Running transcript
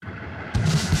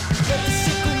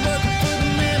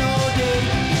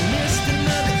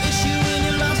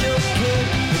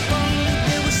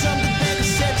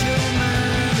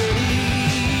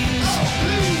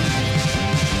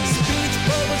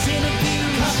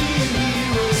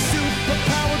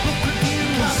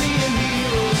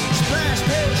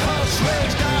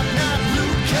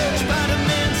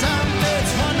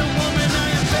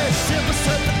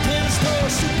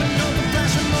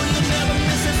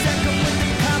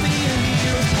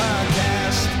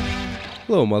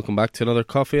Hello and welcome back to another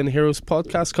Coffee and Heroes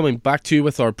podcast, coming back to you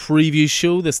with our preview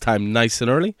show, this time nice and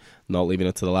early, not leaving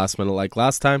it to the last minute like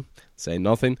last time, saying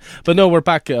nothing. But no, we're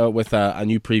back with a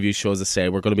new preview show, as I say.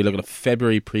 We're going to be looking at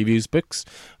February previews books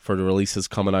for the releases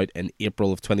coming out in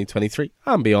April of 2023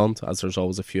 and beyond, as there's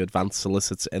always a few advanced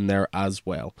solicits in there as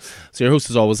well. So your host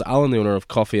is always Alan, the owner of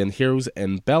Coffee and Heroes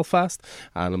in Belfast,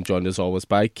 and I'm joined as always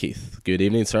by Keith. Good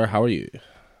evening, sir. How are you?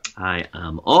 I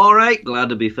am all right. Glad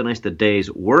to be finished the day's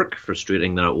work.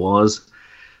 Frustrating that it was,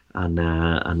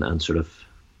 and sort of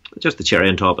just the cherry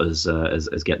on top is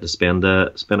getting to spend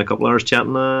a couple hours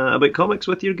chatting about comics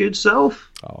with your good self.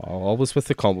 Oh, always with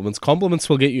the compliments. Compliments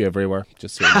will get you everywhere.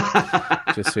 Just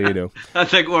so you know. I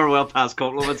think we're well past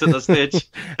compliments at this stage.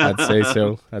 I'd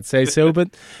say so.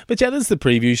 But yeah, this is the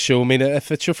preview show. I mean,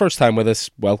 if it's your first time with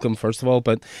us, welcome first of all.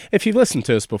 But if you've listened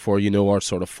to us before, you know our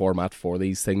sort of format for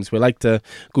these things. We like to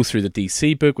go through the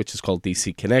DC book, which is called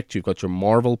DC Connect. You've got your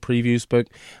Marvel previews book,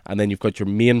 and then you've got your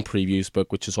main previews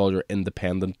book, which is all your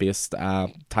independent-based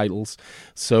titles.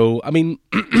 So, I mean,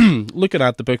 looking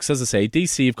at the books, as I say,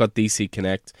 DC, you've got DC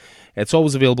Connect. It's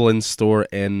always available in store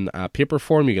in paper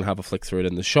form. You can have a flick through it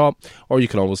in the shop, or you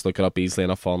can always look it up easily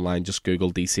enough online. Just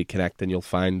Google DC Connect and you'll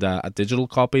find a digital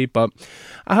copy. But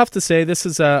I have to say, this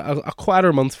is a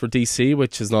quieter month for DC,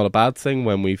 which is not a bad thing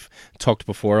when we've talked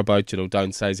before about,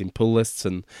 downsizing pull lists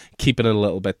and keeping it a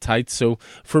little bit tight. So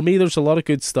for me, there's a lot of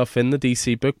good stuff in the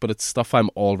DC book, but it's stuff I'm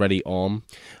already on.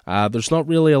 There's not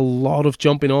really a lot of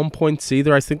jumping on points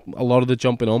either. I think a lot of the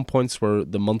jumping on points were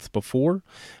the month before,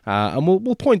 and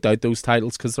we'll point out those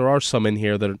titles because there are some in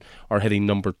here that are hitting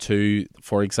number 2,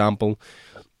 for example,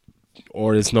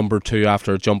 or is number 2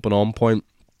 after a jumping on point.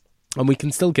 And we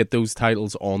can still get those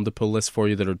titles on the pull list for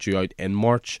you that are due out in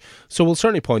March. So we'll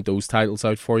certainly point those titles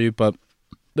out for you. But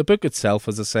the book itself,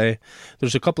 as I say,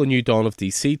 there's a couple of new Dawn of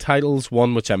DC titles.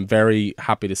 One which I'm very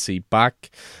happy to see back.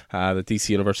 The DC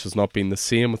Universe has not been the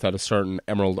same without a certain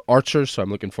Emerald Archer, so I'm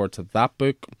looking forward to that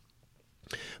book.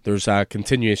 There's a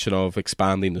continuation of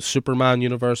expanding the Superman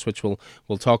universe, which we'll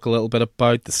talk a little bit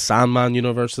about. The Sandman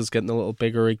universe is getting a little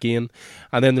bigger again.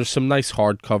 And then there's some nice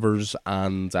hardcovers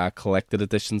and collected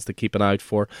editions to keep an eye out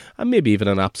for. And maybe even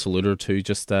an absolute or two,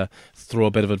 just to throw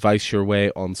a bit of advice your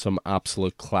way on some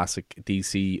absolute classic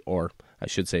DC, or I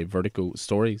should say Vertigo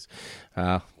stories.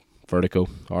 Vertigo,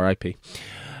 R.I.P.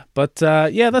 But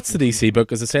yeah, that's the DC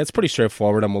book. As I say, it's pretty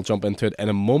straightforward, and we'll jump into it in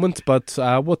a moment. But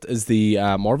what is the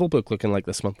Marvel book looking like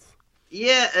this month?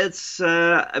 Yeah, it's.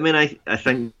 I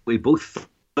think we both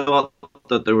thought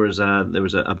that there was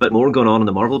a bit more going on in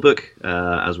the Marvel book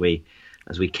as we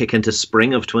kick into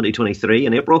spring of 2023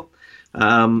 in April.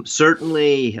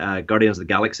 Certainly, Guardians of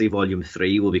the Galaxy Volume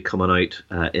 3 will be coming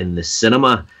out in the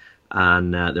cinema,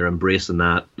 and they're embracing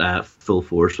that full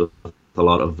force with a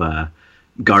lot of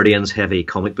Guardians heavy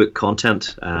comic book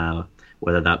content,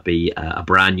 whether that be a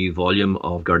brand new volume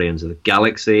of Guardians of the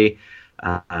Galaxy,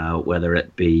 whether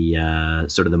it be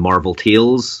sort of the Marvel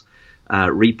Tales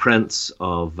reprints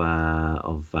of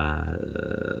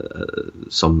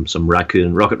some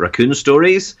Rocket Raccoon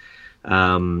stories.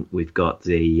 We've got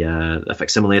a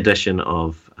facsimile edition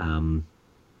of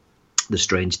the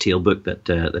Strange Tale book that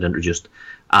introduced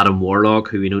Adam Warlock,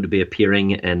 who we know to be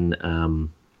appearing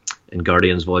in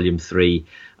Guardians Volume 3,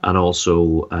 and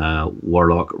also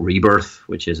Warlock Rebirth,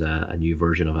 which is a new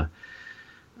version of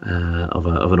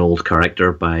an old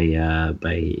character by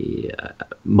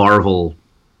Marvel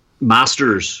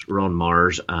Masters Ron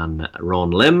Mars and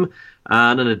Ron Lim.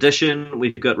 And in addition,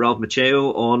 we've got Ralph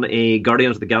Macchio on a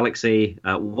Guardians of the Galaxy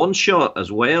one-shot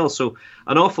as well, so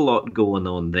an awful lot going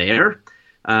on there.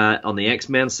 On the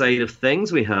X-Men side of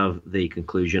things, we have the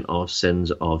conclusion of Sins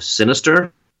of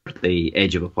Sinister, the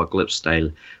Age of Apocalypse style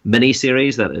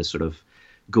mini-series that is sort of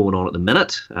going on at the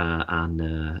minute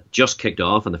and just kicked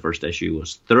off, and the first issue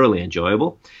was thoroughly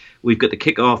enjoyable. We've got the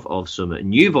kick-off of some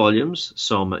new volumes,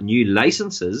 some new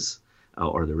licenses,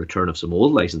 or the return of some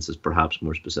old licenses perhaps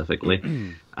more specifically,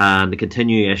 and the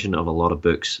continuation of a lot of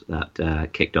books that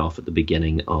kicked off at the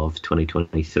beginning of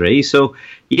 2023. So,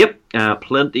 yep,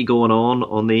 plenty going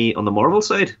on the Marvel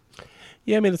side.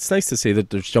 Yeah, I mean, it's nice to see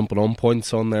that there's jumping on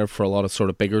points on there for a lot of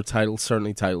sort of bigger titles,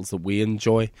 certainly titles that we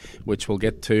enjoy, which we'll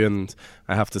get to. And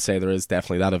I have to say there is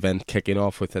definitely that event kicking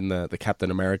off within the Captain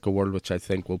America world, which I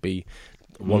think will be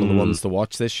one of the ones to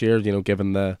watch this year,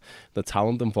 given the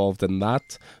talent involved in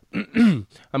that.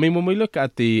 I mean, when we look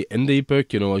at the indie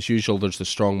book, as usual, there's the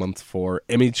strong month for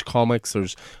Image Comics.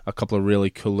 There's a couple of really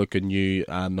cool-looking new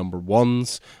number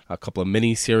ones, a couple of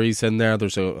mini-series in there.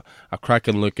 There's a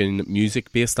cracking-looking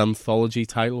music-based anthology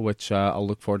title, which I'll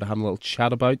look forward to having a little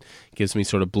chat about. It gives me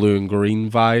sort of blue and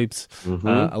green vibes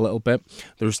a little bit.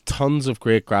 There's tons of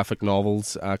great graphic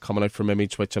novels coming out from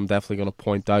Image, which I'm definitely going to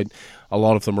point out. A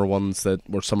lot of them are ones that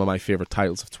were some of my favourite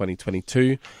titles of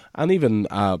 2022, and even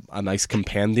a nice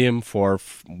compendium for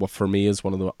what for me is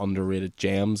one of the underrated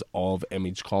gems of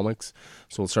Image Comics.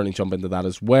 So we'll certainly jump into that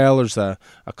as well. There's a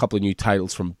couple of new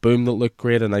titles from Boom that look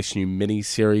great, a nice new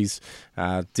mini-series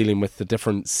dealing with the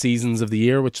different seasons of the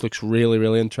year, which looks really,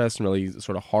 really interesting, really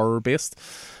sort of horror-based.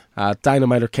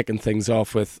 Dynamite are kicking things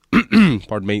off with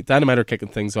Dynamite are kicking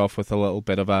things off with a little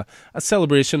bit of a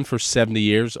celebration for 70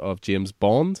 years of James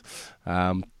Bond.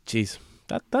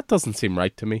 That doesn't seem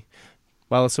right to me.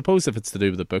 Well, I suppose if it's to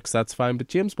do with the books, that's fine. But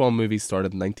James Bond movies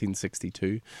started in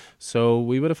 1962, so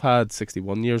we would have had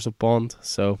 61 years of Bond.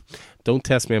 So don't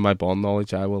test me on my Bond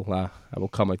knowledge. I will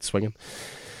come out swinging.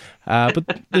 But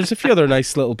there's a few other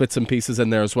nice little bits and pieces in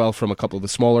there as well from a couple of the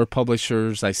smaller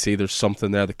publishers. I see there's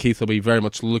something there that Keith will be very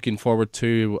much looking forward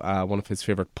to. One of his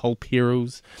favourite pulp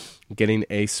heroes getting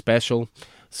a special.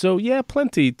 So yeah,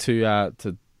 plenty to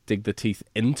dig the teeth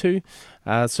into.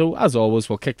 So as always,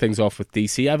 we'll kick things off with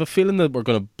DC. I have a feeling that we're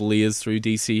going to blaze through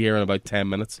DC here in about 10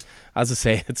 minutes. As I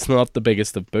say, it's not the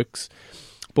biggest of books.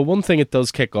 But one thing it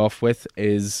does kick off with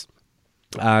is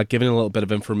giving a little bit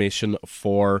of information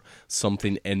for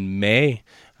something in May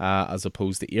as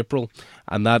opposed to April,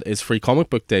 and that is Free Comic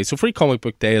Book Day. So Free Comic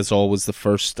Book Day is always the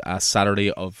first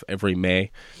Saturday of every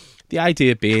May. The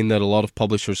idea being that a lot of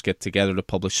publishers get together to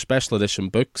publish special edition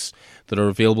books that are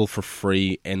available for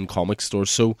free in comic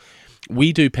stores. So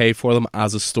we do pay for them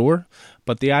as a store,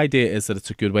 but the idea is that it's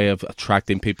a good way of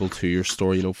attracting people to your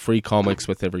store. Free comics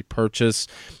with every purchase.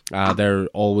 They're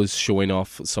always showing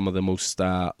off some of the most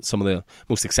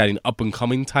exciting up and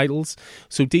coming titles.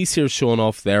 So DC are showing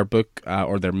off their book,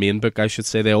 or their main book, I should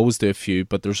say. They always do a few,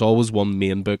 but there's always one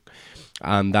main book,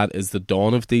 and that is The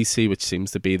Dawn of DC, which seems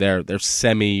to be their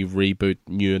semi-reboot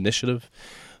new initiative.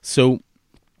 So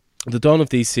The Dawn of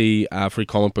DC Free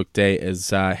Comic Book Day is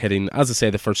hitting, as I say,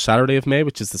 the first Saturday of May,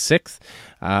 which is the 6th.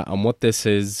 And what this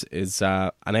is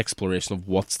an exploration of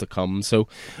what's to come. So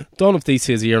Dawn of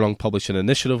DC is a year-long publishing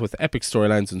initiative with epic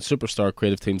storylines and superstar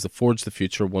creative teams that forge the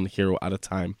future one hero at a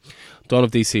time. Dawn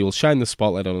of DC will shine the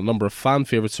spotlight on a number of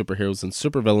fan-favourite superheroes and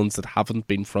supervillains that haven't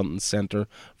been front and centre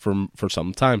for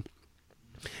some time.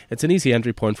 It's an easy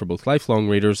entry point for both lifelong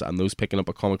readers and those picking up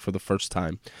a comic for the first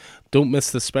time. Don't miss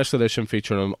this special edition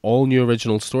featuring an all-new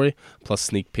original story, plus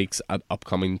sneak peeks at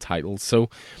upcoming titles.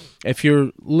 So if you're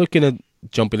looking at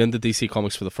jumping into DC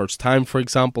Comics for the first time, for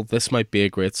example, this might be a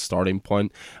great starting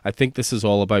point. I think this is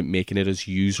all about making it as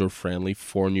user-friendly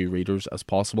for new readers as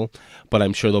possible, but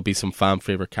I'm sure there'll be some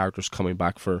fan-favourite characters coming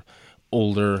back for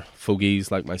older fogies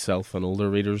like myself and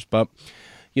older readers. But,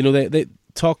 they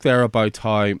talk there about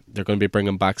how they're going to be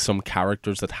bringing back some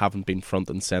characters that haven't been front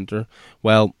and centre.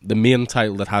 Well, the main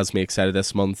title that has me excited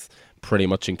this month pretty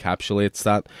much encapsulates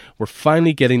that. We're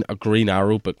finally getting a Green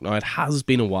Arrow book. Now, it has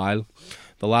been a while.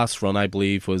 The last run, I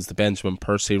believe, was the Benjamin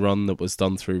Percy run that was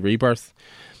done through Rebirth.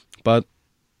 But,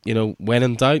 when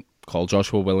in doubt, call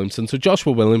Joshua Williamson. So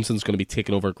Joshua Williamson's going to be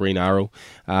taking over Green Arrow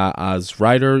as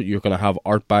writer. You're going to have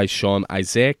art by Sean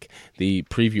Isaac. The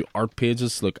preview art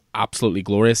pages look absolutely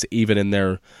glorious, even in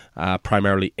their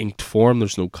primarily inked form.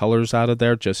 There's no colours added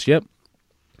there just yet.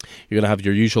 You're going to have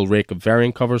your usual rake of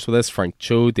variant covers for this. Frank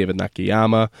Cho, David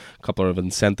Nakayama, a couple of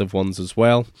incentive ones as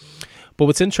well. But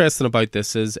what's interesting about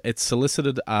this is it's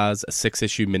solicited as a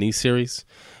 6-issue miniseries.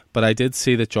 But I did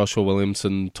see that Joshua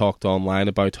Williamson talked online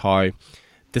about how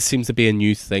this seems to be a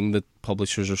new thing that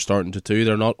publishers are starting to do.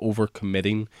 They're not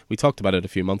overcommitting. We talked about it a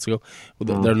few months ago.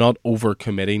 They're not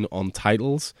overcommitting on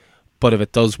titles, but if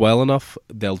it does well enough,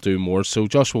 they'll do more. So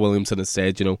Joshua Williamson has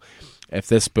said, if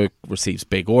this book receives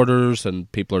big orders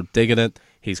and people are digging it,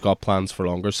 he's got plans for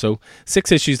longer. So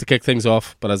 6 issues to kick things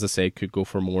off, but as I say, could go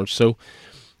for more. So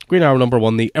Green Arrow number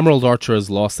 1, the Emerald Archer is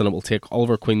lost and it will take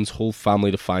Oliver Queen's whole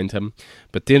family to find him,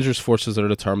 but dangerous forces are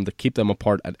determined to keep them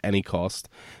apart at any cost.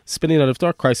 Spinning out of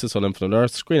Dark Crisis on Infinite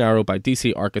Earths, Green Arrow by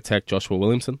DC architect Joshua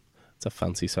Williamson. It's a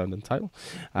fancy sounding title.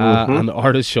 And the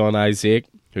artist Sean Isaac,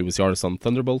 who was the artist on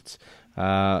Thunderbolts,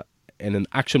 in an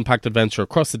action-packed adventure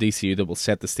across the DCU that will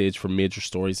set the stage for major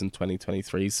stories in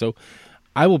 2023. So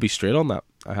I will be straight on that,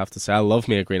 I have to say. I love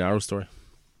me a Green Arrow story.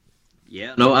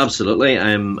 Yeah, no, absolutely.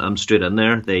 I'm straight in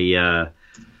there. The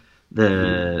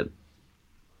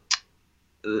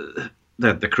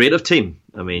the creative team.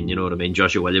 I mean, you know what I mean.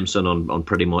 Joshua Williamson on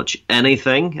pretty much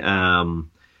anything.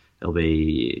 It'll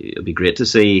be great to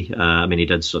see. I mean, he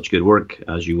did such good work,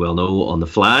 as you well know, on The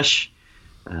Flash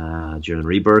during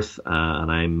Rebirth,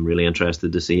 and I'm really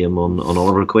interested to see him on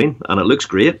Oliver Queen, and it looks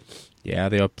great. Yeah,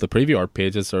 the preview art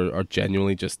pages are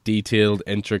genuinely just detailed,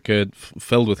 intricate,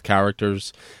 filled with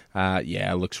characters.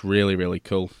 Yeah, it looks really, really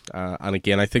cool. And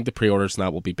again, I think the pre-orders and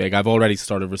that will be big. I've already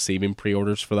started receiving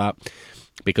pre-orders for that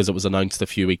because it was announced a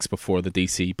few weeks before the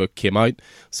DC book came out.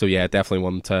 So yeah, definitely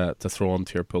one to throw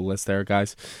onto your pull list there,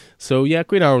 guys. So yeah,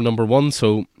 Green Arrow #1.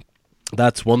 So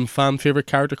that's one fan favourite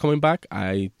character coming back.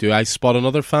 Do I spot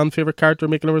another fan favourite character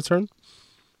making a return?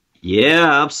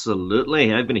 Yeah,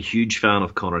 absolutely. I've been a huge fan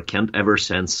of Connor Kent ever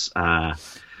since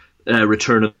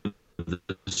Return of the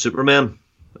Superman,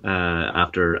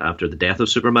 after the death of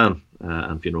Superman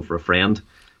and Funeral for a Friend,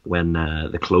 when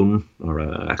the clone, or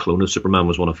a clone of Superman,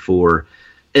 was one of 4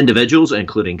 individuals,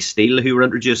 including Steel, who were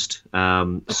introduced.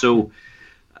 So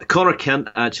Connor Kent,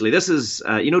 actually, this is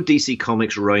DC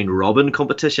Comics Round Robin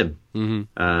competition.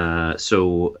 Mm-hmm.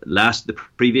 So the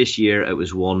previous year it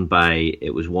was won by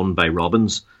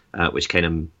Robins. Which kind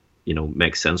of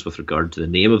makes sense with regard to the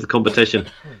name of the competition.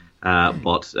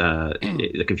 But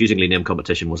the confusingly named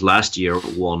competition was last year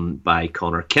won by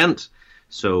Connor Kent.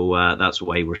 So that's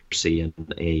why we're seeing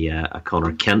a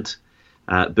Connor Kent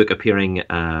book appearing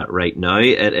right now.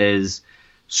 It is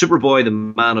Superboy, the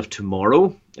Man of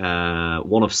Tomorrow,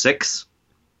 1 of 6.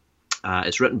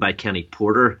 It's written by Kenny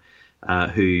Porter,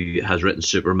 who has written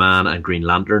Superman and Green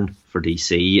Lantern for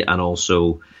DC, and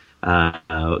also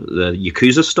the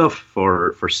Yakuza stuff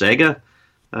for Sega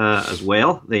as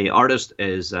well. The artist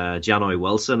is Janoi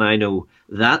Wilson. I know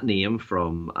that name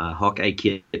from Hawkeye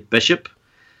Kate Bishop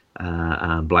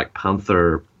and Black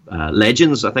Panther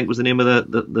Legends, I think was the name of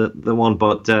the one.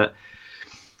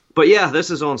 But yeah,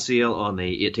 this is on sale on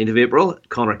the 18th of April.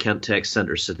 Connor Kent takes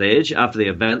centre stage. After the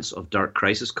events of Dark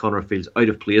Crisis, Connor feels out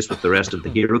of place with the rest of the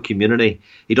hero community.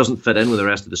 He doesn't fit in with the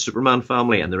rest of the Superman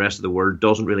family, and the rest of the world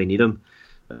doesn't really need him.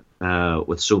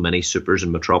 With so many supers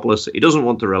in Metropolis, he doesn't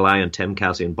want to rely on Tim,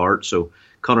 Cassie and Bart, so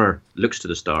Connor looks to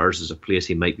the stars as a place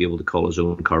he might be able to call his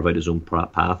own, carve out his own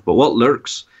path. But what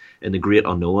lurks in the great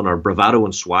unknown are bravado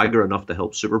and swagger enough to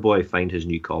help Superboy find his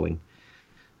new calling.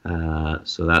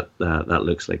 So that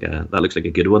looks like a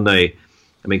good one. Now,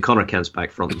 I mean, Connor Kent's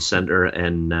back front and center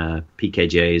in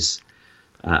PKJ's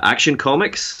Action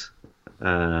Comics,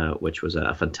 which was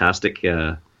a fantastic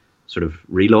sort of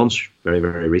relaunch very,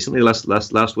 very recently,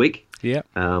 last week. Yeah.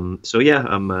 So yeah,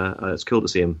 it's cool to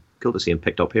see him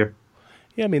picked up here.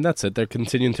 Yeah, I mean, that's it. They're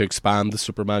continuing to expand the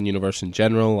Superman universe in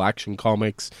general. Action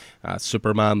Comics,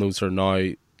 Superman, those are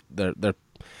now they're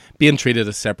being treated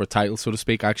as separate titles, so to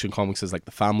speak. Action Comics is like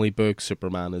the family book,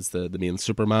 Superman is the main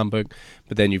Superman book,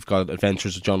 but then you've got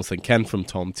Adventures of Jonathan Kent from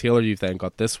Tom Taylor, you've then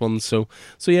got this one, so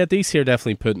yeah, DC are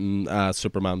definitely putting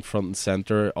Superman front and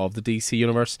centre of the DC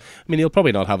universe. I mean, he'll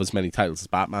probably not have as many titles as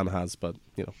Batman has, but,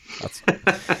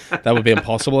 that would be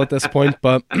impossible at this point,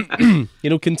 but,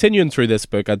 continuing through this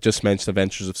book, I just mentioned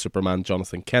Adventures of Superman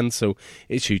Jonathan Kent, so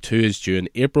issue 2 is due in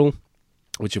April,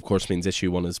 which of course means issue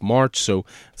 1 is March, so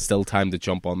still time to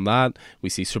jump on that. We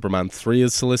see Superman 3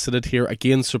 is solicited here.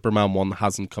 Again, Superman 1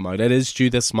 hasn't come out. It is due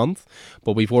this month,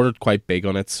 but we've ordered quite big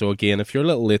on it. So again, if you're a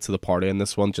little late to the party on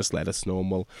this one, just let us know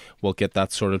and we'll get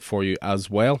that sorted for you as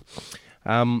well.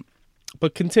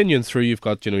 But continuing through, you've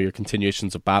got, your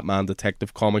continuations of Batman,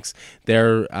 Detective Comics.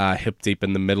 They're hip deep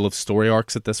in the middle of story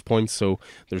arcs at this point, so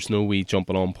there's no wee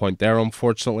jumping on point there,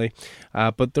 unfortunately.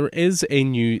 But there is a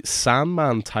new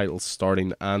Sandman title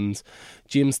starting, and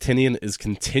James Tynion is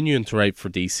continuing to write for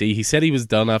DC. He said he was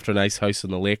done after Nice House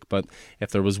on the Lake, but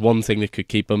if there was one thing that could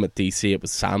keep him at DC, it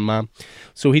was Sandman.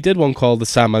 So he did one called The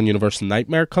Sandman Universe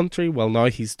Nightmare Country. Well, now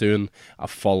he's doing a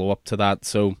follow-up to that,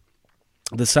 so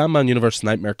The Sandman Universe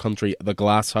Nightmare Country, The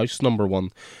Glass House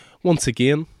 #1. Once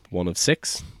again, 1 of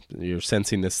 6. You're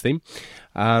sensing this theme.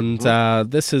 And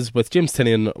this is with James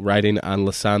Tynion writing and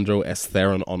Lissandro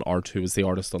Estheron on art, who was the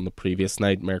artist on the previous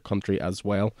Nightmare Country as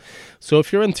well. So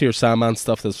if you're into your Sandman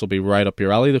stuff, this will be right up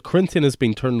your alley. The Corinthian has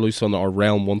been turned loose on our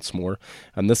realm once more,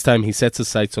 and this time he sets his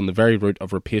sights on the very root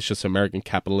of rapacious American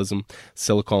capitalism,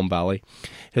 Silicon Valley.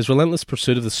 His relentless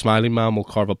pursuit of the Smiling Man will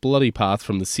carve a bloody path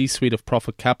from the C-suite of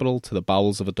profit capital to the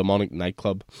bowels of a demonic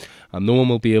nightclub, and no one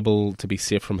will be able to be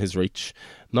safe from his reach.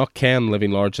 Not Ken,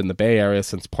 living large in the Bay Area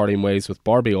since parting ways with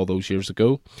Barbie all those years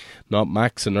ago. Not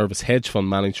Max, a nervous hedge fund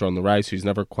manager on the rise who's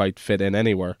never quite fit in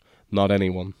anywhere. Not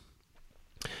anyone.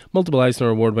 Multiple Eisner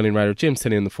Award-winning writer James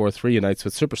Tynion IV reunites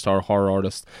with superstar horror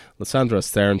artist Lissandra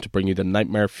Stern to bring you the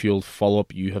nightmare-fueled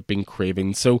follow-up you have been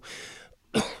craving. So,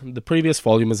 the previous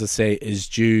volume, as I say, is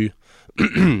due.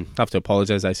 I have to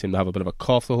apologise, I seem to have a bit of a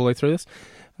cough the whole way through this.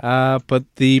 But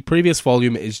the previous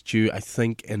volume is due, I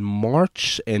think, in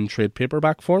March in trade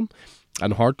paperback form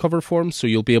and hardcover form, so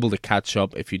you'll be able to catch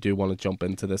up if you do want to jump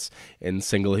into this in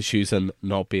single issues and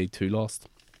not be too lost.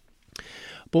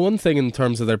 But one thing in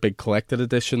terms of their big collected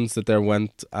editions that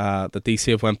that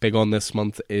DC have went big on this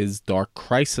month is Dark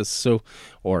Crisis,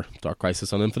 or Dark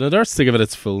Crisis on Infinite Earths, to give it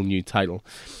its full new title.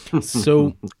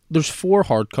 So there's 4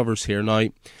 hardcovers here now.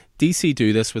 DC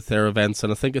do this with their events,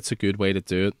 and I think it's a good way to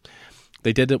do it.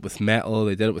 They did it with Metal,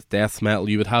 they did it with Death Metal.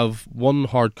 You would have one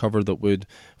hardcover that would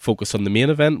focus on the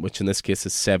main event, which in this case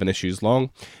is 7 issues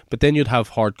long, but then you'd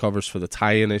have hardcovers for the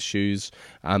tie-in issues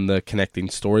and the connecting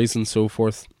stories and so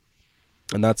forth.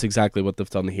 And that's exactly what they've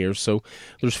done here. So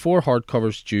there's 4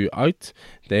 hardcovers due out.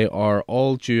 They are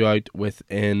all due out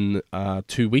within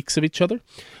 2 weeks of each other.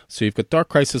 So you've got Dark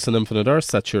Crisis and Infinite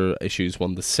Earths, that's your issues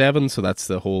 1 to 7, so that's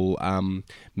the whole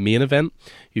main event.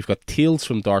 You've got Tales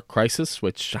from Dark Crisis,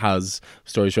 which has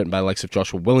stories written by the likes of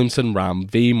Joshua Williamson, Ram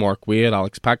V, Mark Waid,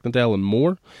 Alex Packnadell, and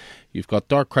more. You've got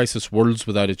Dark Crisis Worlds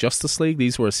Without a Justice League.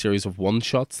 These were a series of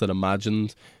one-shots that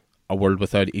imagined a world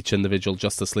without each individual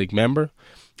Justice League member.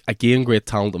 Again, great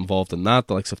talent involved in that,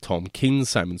 the likes of Tom Keene,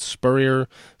 Simon Spurrier,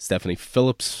 Stephanie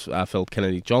Phillips, Philip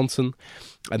Kennedy Johnson.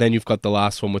 And then you've got the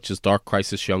last one, which is Dark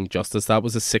Crisis Young Justice. That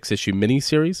was a 6-issue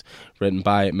miniseries written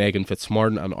by Megan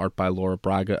Fitzmartin and art by Laura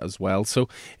Braga as well. So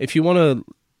if you want to,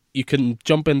 you can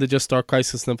jump into just Dark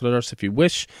Crisis and Infinite Earths if you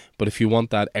wish, but if you want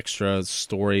that extra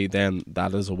story, then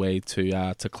that is a way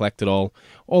to collect it all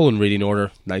in reading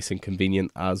order, nice and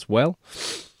convenient as well.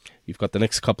 You've got the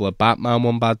next couple of Batman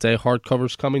One Bad Day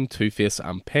hardcovers coming, Two-Face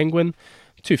and Penguin.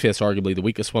 Two-Face arguably the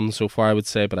weakest one so far, I would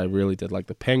say, but I really did like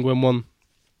the Penguin one.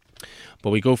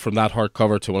 But we go from that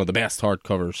hardcover to one of the best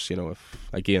hardcovers. You know, if,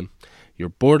 again, you're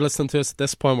bored listening to us at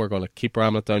this point, we're going to keep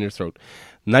ramming it down your throat.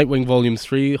 Nightwing Volume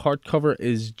 3 hardcover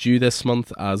is due this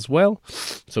month as well.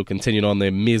 So continuing on the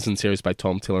amazing series by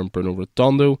Tom Taylor and Bruno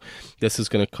Redondo. This is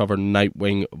going to cover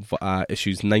Nightwing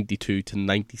issues 92 to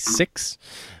 96.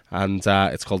 And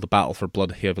it's called The Battle for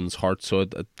Bloodhaven's Heart. So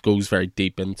it goes very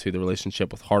deep into the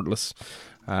relationship with Heartless,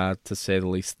 to say the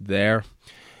least there.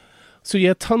 So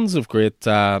yeah, tons of great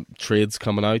trades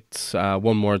coming out.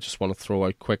 One more I just want to throw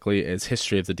out quickly is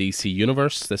History of the DC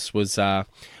Universe. This was an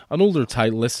older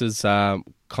title. This is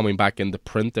coming back into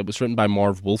print. It was written by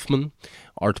Marv Wolfman,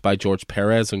 art by George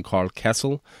Perez and Carl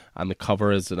Kessel, and the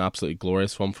cover is an absolutely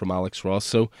glorious one from Alex Ross.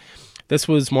 So this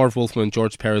was Marv Wolfman and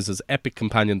George Perez's epic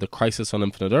companion, The Crisis on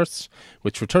Infinite Earths,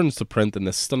 which returns to print in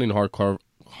this stunning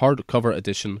hardcover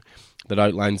edition that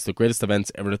outlines the greatest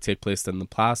events ever to take place in the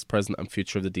past, present, and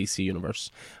future of the DC Universe,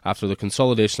 after the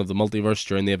consolidation of the multiverse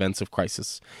during the events of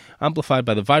Crisis. Amplified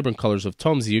by the vibrant colours of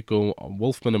Tom Ziuko,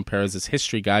 Wolfman and Perez's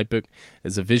history guidebook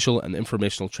is a visual and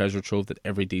informational treasure trove that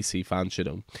every DC fan should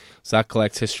own. So that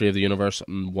collects History of the Universe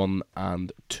in 1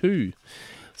 and 2.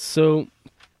 So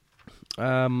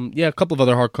a couple of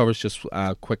other hardcovers just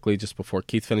quickly, just before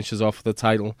Keith finishes off with the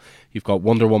title. You've got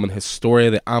Wonder Woman Historia,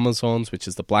 The Amazons, which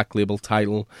is the Black Label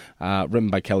title, written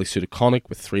by Kelly Sue DeConnick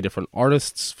with 3 different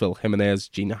artists, Phil Jimenez,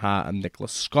 Gina Ha, and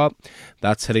Nicholas Scott.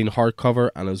 That's hitting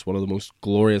hardcover and is one of the most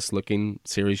glorious looking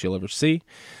series you'll ever see.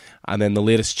 And then the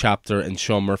latest chapter in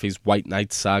Sean Murphy's White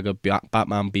Knight saga,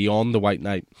 Batman Beyond the White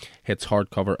Knight, hits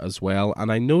hardcover as well.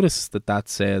 And I noticed that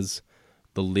says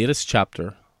the latest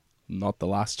chapter, not the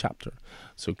last chapter.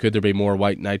 So could there be more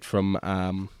White Knight from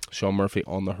Sean Murphy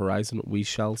on the horizon? We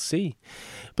shall see.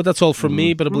 But that's all from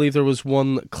me. But I believe there was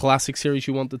one classic series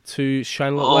you wanted to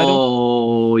shine a little light on.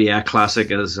 Oh, yeah, classic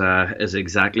is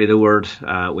exactly the word.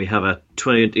 We have a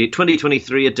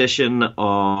 2023 edition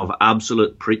of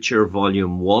Absolute Preacher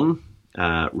Volume 1,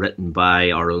 written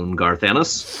by our own Garth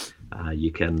Ennis.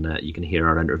 You can hear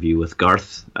our interview with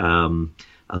Garth a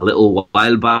little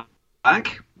while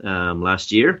back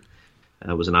last year.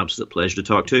 It was an absolute pleasure to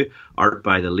talk to. Art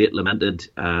by the late lamented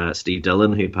Steve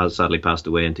Dillon, who sadly passed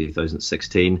away in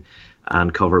 2016,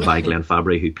 and cover by Glenn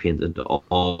Fabry, who painted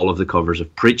all of the covers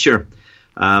of Preacher.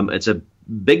 It's a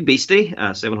big beastie,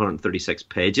 736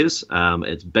 pages.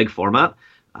 It's big format,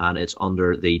 and it's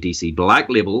under the DC Black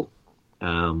Label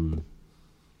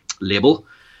label.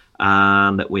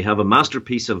 And we have a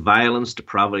masterpiece of violence,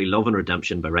 depravity, love, and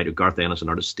redemption by writer Garth Ennis and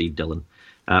artist Steve Dillon.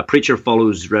 Preacher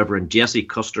follows Reverend Jesse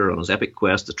Custer on his epic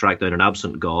quest to track down an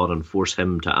absent God and force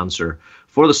him to answer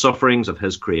for the sufferings of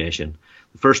his creation.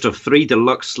 The first of 3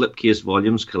 deluxe slipcase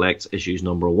volumes collects issues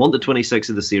number 1 to 26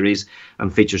 of the series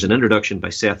and features an introduction by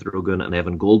Seth Rogen and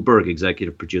Evan Goldberg,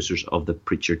 executive producers of the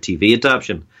Preacher TV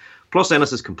adaptation. Plus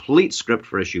Ennis's complete script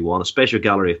for issue 1, a special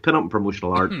gallery of pin-up and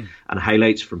promotional art, and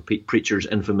highlights from Preacher's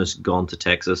infamous Gone to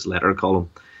Texas letter column.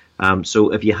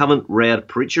 So if you haven't read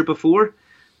Preacher before,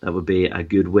 that would be a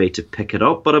good way to pick it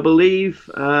up. But I believe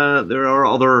there are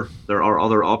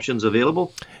other options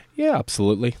available. Yeah,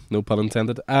 absolutely. No pun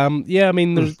intended. Yeah, I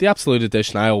mean, there's the Absolute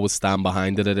Edition. I always stand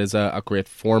behind it. It is a great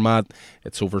format.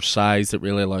 It's oversized. It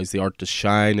really allows the art to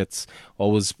shine. It's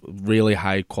always really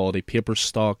high quality paper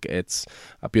stock. It's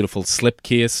a beautiful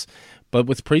slipcase. But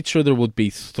with Preacher, there would be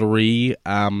 3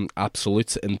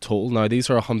 Absolutes in total. Now, these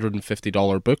are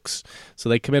 $150 books, so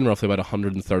they come in roughly about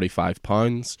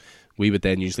 £135. We would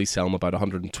then usually sell them about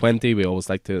 $120. We always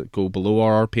like to go below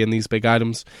our RP in these big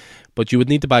items. But you would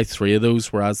need to buy 3 of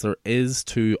those, whereas there is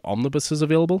 2 omnibuses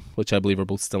available, which I believe are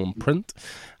both still in print.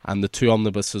 And the 2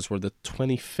 omnibuses were the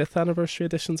 25th anniversary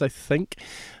editions, I think.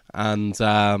 And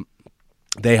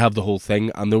they have the whole thing,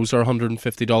 and those are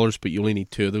 $150, but you only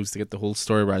need 2 of those to get the whole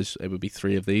story, whereas it would be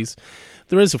 3 of these.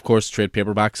 There is, of course, trade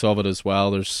paperbacks of it as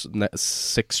well. There's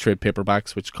 6 trade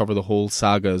paperbacks, which cover the whole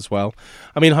saga as well.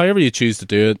 I mean, however you choose to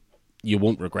do it, you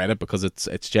won't regret it, because it's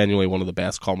genuinely one of the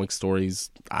best comic stories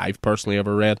I've personally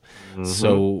ever read.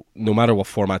 So no matter what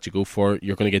format you go for,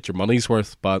 you're going to get your money's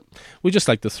worth. But we just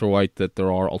like to throw out that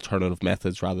there are alternative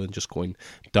methods rather than just going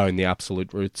down the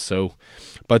Absolute route. So,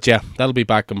 but yeah, that'll be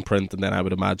back in print, and then I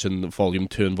would imagine Volume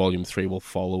 2 and Volume 3 will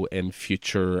follow in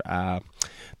future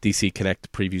DC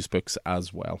Connect previews books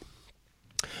as well.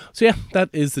 So yeah, that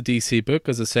is the DC book,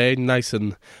 as I say, nice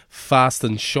and fast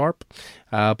and sharp.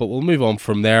 But we'll move on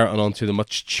from there and on to the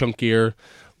much chunkier,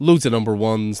 loads of number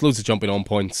ones, loads of jumping on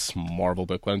points Marvel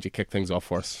book. Why don't you kick things off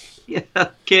for us? Yeah,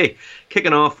 okay.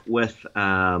 Kicking off with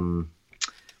something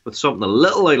a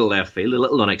little out of left field, a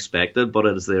little unexpected, but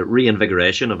it is the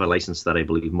reinvigoration of a license that I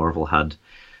believe Marvel had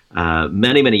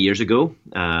many, many years ago.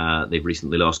 They've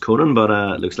recently lost Conan, but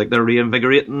it looks like they're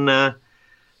reinvigorating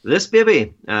this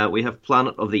baby. We have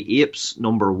Planet of the Apes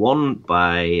 #1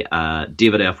 by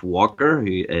David F. Walker,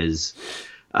 who is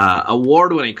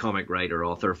award-winning comic writer,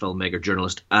 author, filmmaker,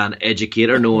 journalist, and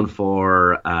educator, known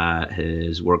for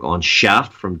his work on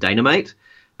Shaft from Dynamite,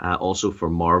 also for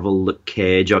Marvel, Luke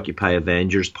Cage, Occupy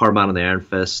Avengers, Power Man and the Iron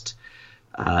Fist,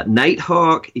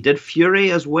 Nighthawk. He did Fury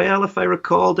as well, if I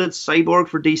recall, did Cyborg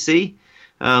for DC.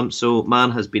 So man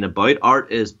has been about.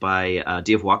 Art is by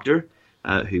Dave Wachter,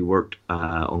 who worked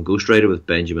on Ghost Rider with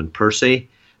Benjamin Percy,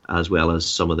 as well as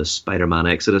some of the Spider-Man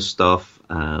Exodus stuff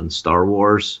and Star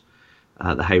Wars,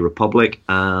 the High Republic,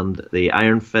 and the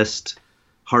Iron Fist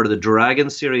Heart of the Dragon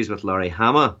series with Larry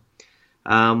Hama.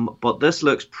 But this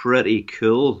looks pretty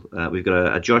cool. We've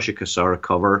got a Joshua Cassara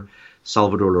cover,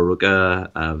 Salvador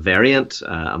Larroca variant,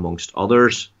 amongst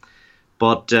others.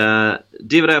 But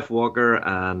David F. Walker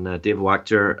and Dave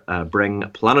Wachter bring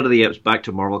Planet of the Apes back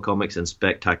to Marvel Comics in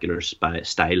spectacular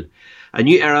style. A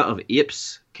new era of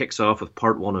apes kicks off with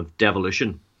part 1 of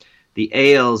Devolution. The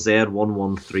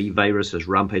ALZ-113 virus has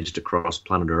rampaged across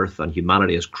planet Earth, and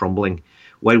humanity is crumbling.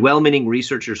 While well-meaning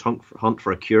researchers hunt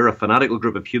for a cure, a fanatical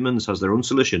group of humans has their own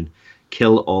solution: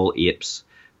 kill all apes.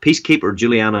 Peacekeeper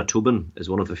Juliana Tobin is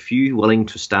one of the few willing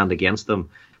to stand against them,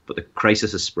 but the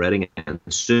crisis is spreading, and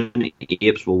soon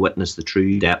apes will witness the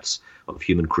true depths of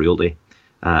human cruelty.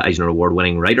 Eisner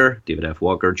Award-winning writer David F.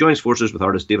 Walker joins forces with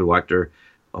artist David Wachter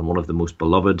on one of the most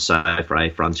beloved sci-fi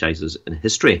franchises in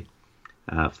history.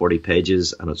 40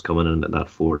 pages, and it's coming in at that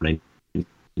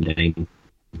 $4.99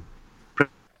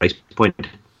 price point.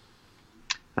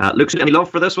 Luke, any love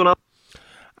for this one?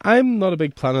 I'm not a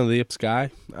big Planet of the Apes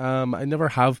guy. I never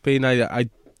have been. I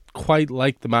quite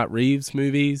like the Matt Reeves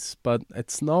movies, but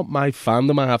it's not my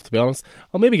fandom, I have to be honest.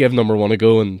 I'll maybe give #1 a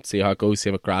go and see how it goes, see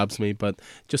if it grabs me, but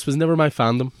just was never my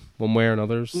fandom one way or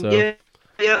another. So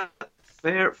yeah,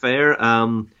 fair.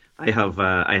 I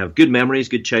have good memories,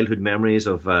 good childhood memories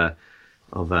of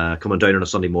coming down on a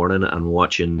Sunday morning and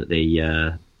watching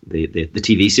the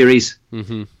TV series,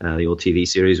 the old TV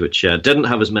series, which didn't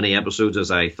have as many episodes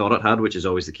as I thought it had, which is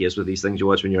always the case with these things you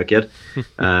watch when you're a kid.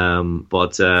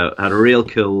 But had a real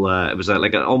cool. It was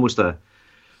almost a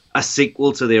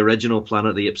sequel to the original Planet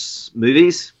of the Apes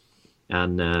movies,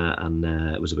 and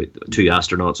it was about 2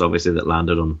 astronauts, obviously, that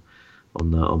landed on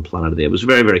Planet of the Apes. It was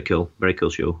very, very cool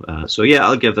show. So yeah,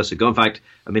 I'll give this a go. In fact,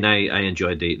 I mean, I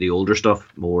enjoyed the older stuff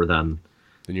more than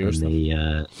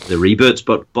the reboots,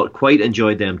 but quite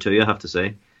enjoyed them too, I have to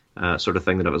say. Sort of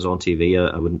thing that if it was on TV,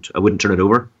 I wouldn't turn it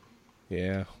over.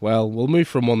 Yeah, well, we'll move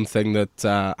from one thing that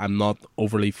I'm not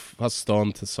overly fussed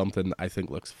on to something I think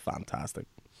looks fantastic.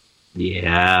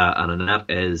 Yeah, and that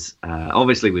is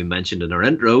obviously we mentioned in our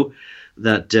intro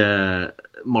that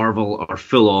Marvel are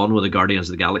full on with the Guardians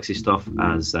of the Galaxy stuff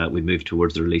as we move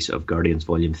towards the release of Guardians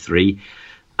Volume 3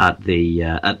 at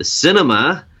the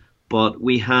cinema. But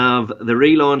we have the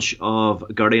relaunch of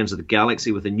Guardians of the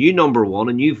Galaxy with a new #1,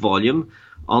 a new volume,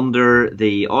 under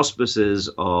the auspices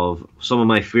of some of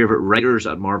my favourite writers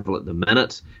at Marvel at the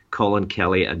minute, Colin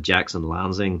Kelly and Jackson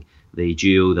Lansing, the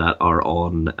duo that are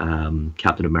on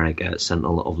Captain America,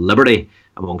 Sentinel of Liberty,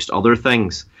 amongst other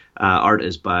things. Art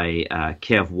is by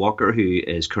Kev Walker, who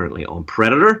is currently on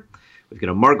Predator. We've got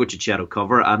a Marco Cicchetto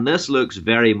cover, and this looks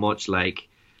very much like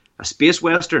a space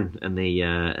western in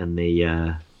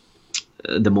the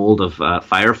mold of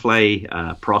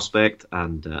Firefly, Prospect,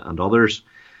 and others.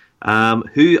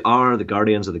 Who are the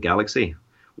Guardians of the Galaxy?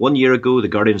 1 year ago, the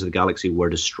Guardians of the Galaxy were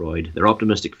destroyed, their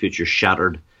optimistic future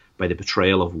shattered by the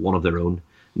betrayal of one of their own.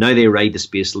 Now they ride the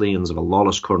space lanes of a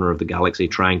lawless corner of the galaxy,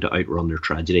 trying to outrun their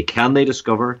tragedy. Can they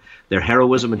discover their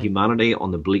heroism and humanity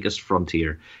on the bleakest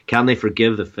frontier? Can they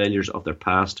forgive the failures of their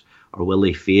past, or will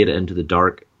they fade into the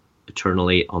dark,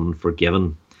 eternally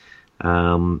unforgiven?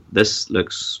 This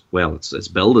looks, well, it's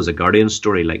billed as a Guardians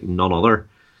story like none other,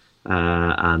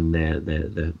 and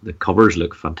the covers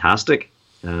look fantastic.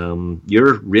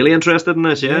 You're really interested in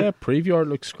this, yeah? Yeah, preview art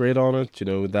looks great on it. You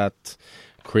know, that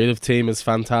creative team is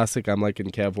fantastic. I'm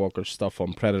liking Kev Walker's stuff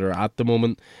on Predator at the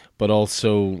moment, but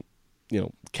also, you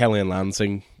know, Kelly and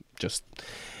Lansing. Just,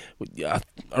 I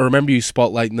remember you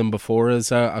spotlighting them before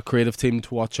as a creative team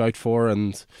to watch out for,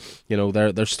 and you know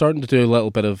they're starting to do a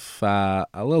little bit of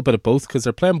both, because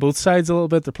they're playing both sides a little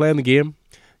bit. They're playing the game.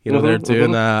 You know, they're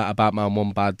doing a Batman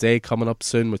One Bad Day coming up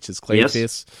soon, which is Clayface.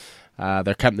 Yes.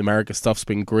 Their Captain America stuff's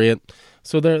been great.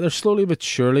 So they're slowly but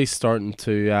surely starting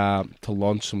to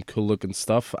launch some cool looking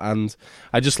stuff, and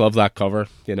I just love that cover.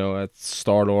 You know, it's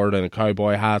Star-Lord in a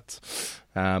cowboy hat.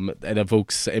 It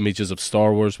evokes images of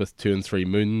Star Wars with 2 and 3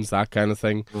 moons, that kind of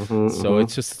thing. So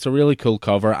it's a really cool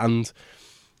cover, and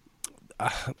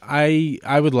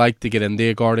I would like to get into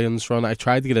a Guardians run. I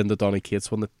tried to get into Donny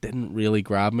Cates one that didn't really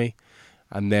grab me.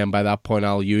 And then by that point,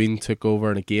 Al Ewing took over,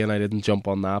 and again, I didn't jump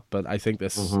on that. But I think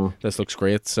this looks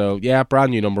great. So yeah,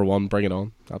 brand new #1, bring it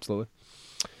on, absolutely.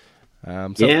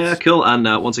 Yeah, cool. And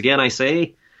once again, I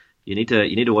say you need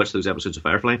to watch those episodes of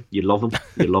Firefly. You love them.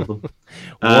 You love them.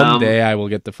 One day I will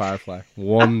get to Firefly.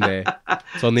 One day.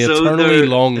 It's on the eternally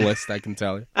long list, I can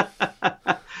tell you.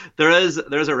 There's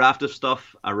a raft of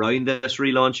stuff around this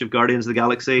relaunch of Guardians of the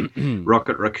Galaxy.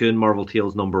 Rocket Raccoon Marvel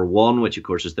Tales #1, which of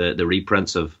course is the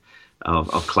reprints of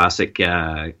classic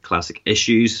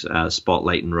issues,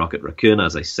 spotlighting Rocket Raccoon.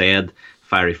 As I said,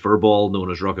 Fiery Furball,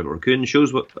 known as Rocket Raccoon,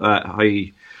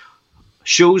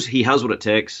 shows he has what it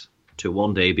takes to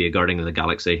one day be a Guardian of the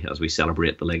Galaxy, as we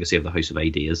celebrate the legacy of the House of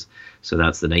Ideas. So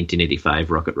that's the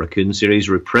 1985 Rocket Raccoon series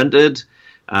reprinted.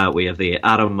 We have the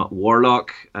Adam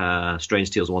Warlock Strange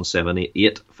Tales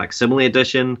 178 facsimile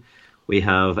edition. We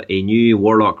have a new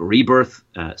Warlock Rebirth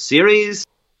series.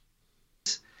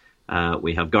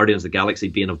 We have Guardians of the Galaxy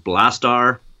Bane of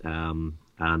Blastar,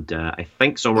 and I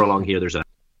think somewhere along here there's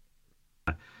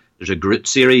a Groot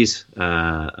series,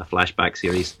 a flashback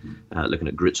series, looking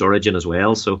at Groot's origin as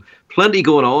well. So plenty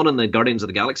going on in the Guardians of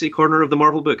the Galaxy corner of the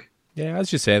Marvel book. Yeah,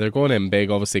 as you say, they're going in big.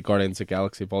 Obviously, Guardians of the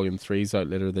Galaxy Volume 3 is out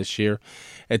later this year.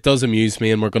 It does amuse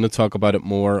me, and we're going to talk about it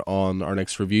more on our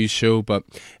next review show, but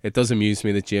it does amuse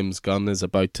me that James Gunn is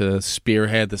about to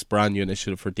spearhead this brand new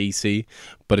initiative for DC.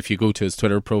 But if you go to his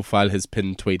Twitter profile, his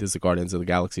pinned tweet is the Guardians of the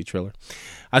Galaxy trailer.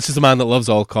 That's just a man that loves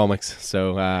all comics.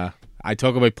 So I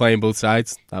talk about playing both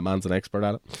sides. That man's an expert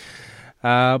at it.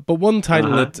 But one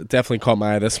title that definitely caught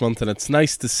my eye this month, and it's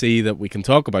nice to see that we can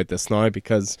talk about this now,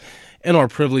 because in our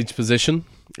privileged position,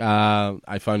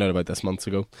 I found out about this months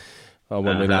ago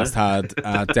when we last had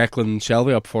Declan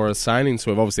Shelby up for a signing.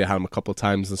 So we've obviously had him a couple of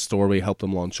times in the store. We helped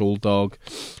him launch Old Dog,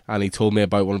 and he told me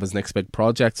about one of his next big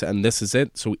projects, and this is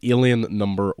it. So Alien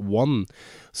 #1.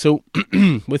 So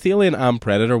with Alien and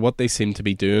Predator, what they seem to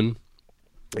be doing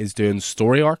is doing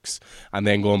story arcs and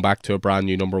then going back to a brand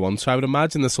new #1. So I would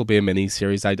imagine this will be a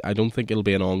mini-series. I don't think it'll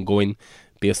be an ongoing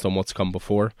based on what's come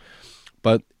before.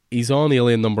 But he's on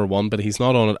Alien #1, but he's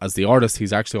not on it as the artist.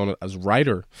 He's actually on it as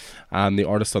writer. And the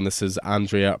artist on this is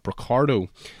Andrea Broccardo.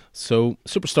 So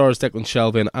superstars Declan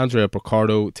Shelby and Andrea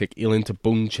Broccardo take Alien to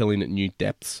bone-chilling new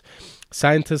depths.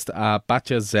 Scientist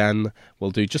Batya Zen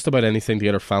will do just about anything to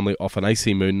get her family off an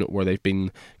icy moon where they've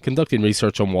been conducting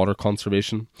research on water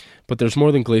conservation. But there's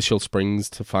more than glacial springs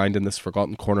to find in this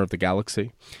forgotten corner of the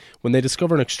galaxy. When they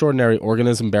discover an extraordinary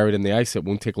organism buried in the ice, it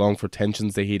won't take long for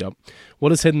tensions to heat up.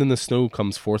 What is hidden in the snow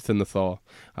comes forth in the thaw,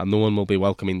 and no one will be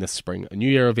welcoming this spring. A new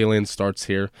era of Alien starts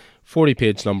here,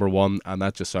 40-page #1, and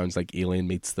that just sounds like Alien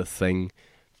meets The Thing.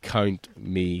 count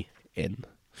me in.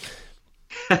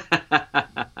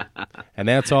 And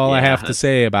that's all I have to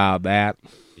say about that.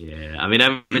 Yeah, I mean,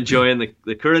 I'm enjoying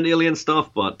the current Alien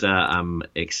stuff, but I'm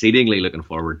exceedingly looking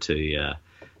forward to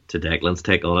Declan's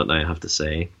take on it now, I have to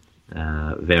say.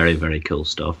 Very, very cool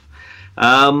stuff.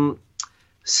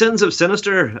 Sins of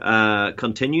Sinister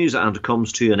continues and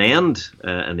comes to an end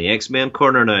in the X-Men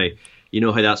corner now. You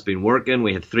know how that's been working.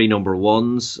 We had 3 number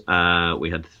 1s. We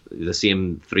had the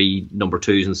same 3 number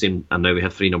 2s, and now we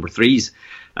have 3 number 3s.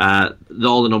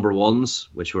 All the number 1s,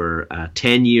 which were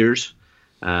 10 years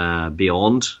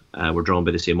beyond, were drawn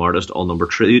by the same artist. All number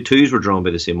 2s were drawn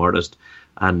by the same artist.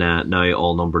 And now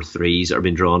all number 3s are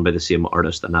being drawn by the same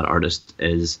artist, and that artist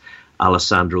is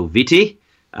Alessandro Vitti.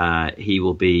 He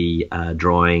will be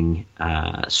drawing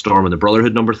Storm and the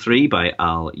Brotherhood number 3 by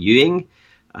Al Ewing.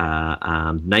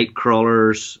 And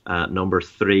Nightcrawlers number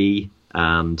 3,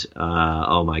 and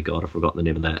oh my god, I've forgotten the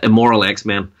name of that. Immoral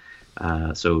X-Men.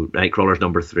 So Nightcrawlers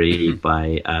number 3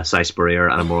 by Cy Spurrier,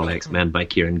 and Immoral X-Men by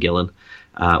Kieran Gillen,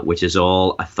 which is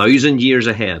all 1,000 years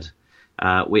ahead.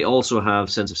 We also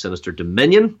have Sins of Sinister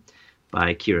Dominion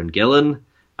by Kieran Gillen,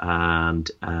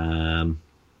 and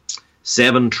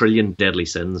 7 Trillion Deadly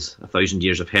Sins, 1,000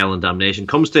 Years of Hell and Damnation,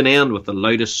 comes to an end with the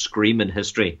loudest scream in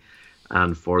history.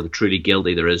 And for the truly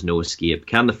guilty, there is no escape.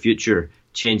 Can the future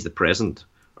change the present,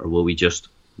 or will we just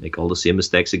make all the same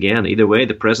mistakes again? Either way,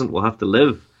 the present will have to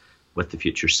live with the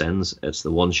future sins. It's the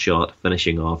one shot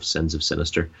finishing off Sins of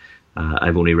Sinister.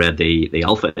 I've only read the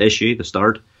alpha issue, the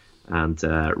start, and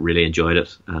really enjoyed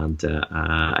it. And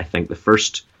I think the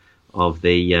first of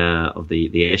the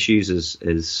issues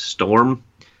is Storm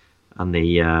and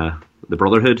the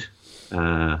Brotherhood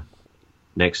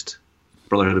next,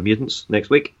 Brotherhood of Mutants next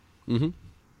week.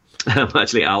 Mm-hmm.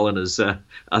 Actually, Alan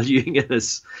Ewing in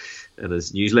his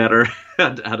newsletter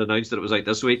had announced that it was out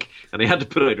this week, and he had to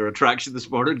put out a retraction this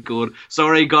morning going,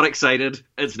 sorry, got excited,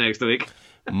 it's next week.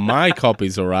 My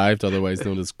copies arrived, otherwise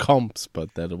known as comps,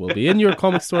 but that will be in your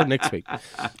comic store next week.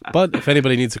 But if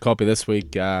anybody needs a copy this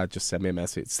week, just send me a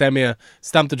message. Send me a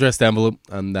stamped addressed envelope,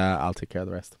 and I'll take care of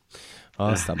the rest.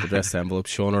 Oh, stamped addressed envelope,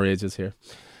 showing our ages here.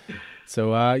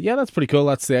 So, yeah, that's pretty cool.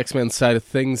 That's the X-Men side of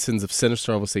things. Sins of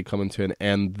Sinister obviously coming to an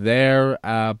end there.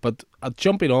 But a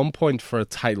jumping on point for a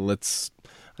title,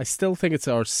 I still think it's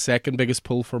our second biggest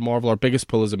pull for Marvel. Our biggest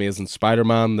pull is Amazing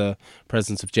Spider-Man. The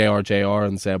presence of JR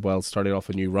and Zeb Wells started off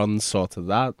a new run, saw to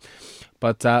that.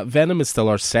 But Venom is still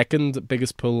our second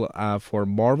biggest pull for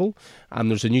Marvel.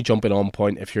 And there's a new jumping on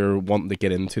point if you're wanting to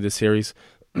get into the series.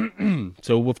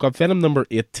 So we've got Venom number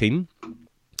 18.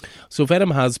 So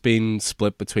Venom has been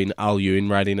split between Al Ewing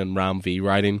writing and Ram V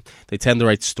writing. They tend to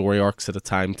write story arcs at a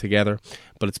time together,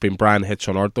 but it's been Brian Hitch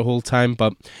on art the whole time.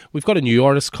 But we've got a new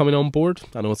artist coming on board.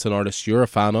 I know it's an artist you're a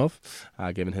fan of,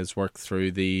 given his work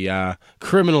through the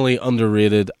criminally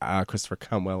underrated Christopher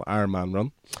Cantwell Iron Man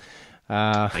run.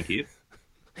 Thank you.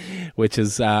 Which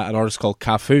is an artist called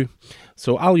Cafu.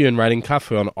 So Al Ewing writing,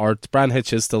 Cafu on art. Brian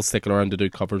Hitch is still sticking around to do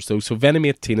covers though. So Venom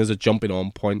 18 is a jumping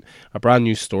on point, a brand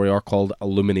new story arc called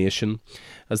Illumination.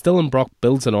 As Dylan Brock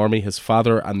builds an army, his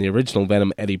father and the original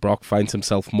Venom, Eddie Brock, finds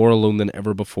himself more alone than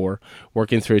ever before,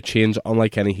 working through a change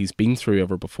unlike any he's been through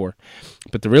ever before.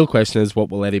 But the real question is, what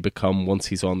will Eddie become once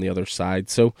he's on the other side?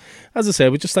 So, as I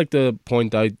said, we'd just like to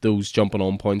point out those jumping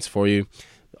on points for you.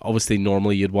 Obviously,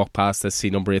 normally you'd walk past this, see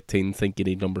number 18, think you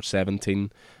need number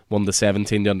 17, 1 to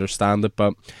 17 to understand it.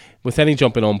 But with any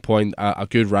jumping on point, a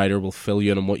good writer will fill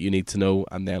you in on what you need to know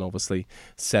and then obviously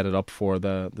set it up for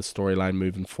the storyline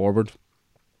moving forward.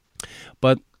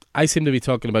 But I seem to be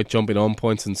talking about jumping on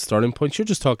points and starting points. You're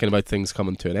just talking about things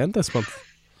coming to an end this month.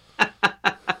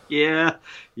 Yeah,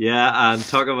 and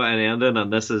talk about an ending,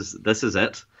 and this is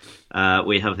it.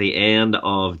 We have the end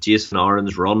of Jason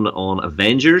Aaron's run on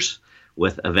Avengers,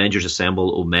 with Avengers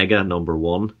Assemble Omega number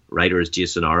 1. Writer is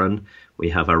Jason Aaron. We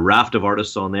have a raft of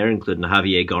artists on there, including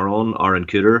Javier Garron, Aaron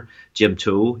Kuder, Jim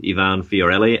Toh, Ivan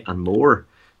Fiorelli, and more.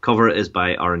 Cover is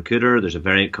by Aaron Kuder. There's a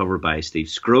variant cover by Steve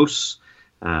Scrooge,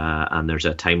 and there's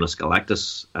a Timeless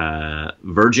Galactus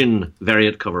Virgin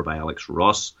variant cover by Alex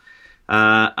Ross.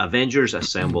 Avengers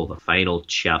Assemble, the final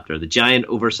chapter, the giant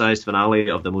oversized finale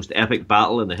of the most epic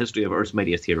battle in the history of Earth's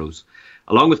mightiest heroes.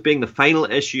 Along with being the final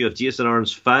issue of Jason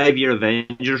Aaron's 5-year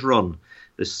Avengers run,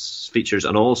 this features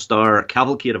an all-star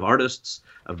cavalcade of artists,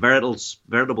 a veritable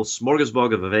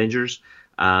smorgasbord of Avengers,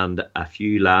 and a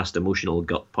few last emotional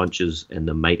gut punches in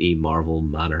the mighty Marvel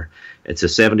manner. It's a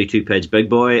 72-page big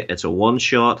boy. It's a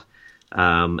one-shot.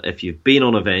 If you've been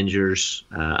on Avengers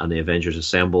and the Avengers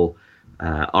Assemble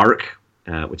arc,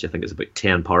 which I think is about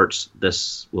 10 parts,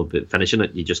 this will be finishing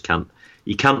it.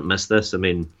 You can't miss this. I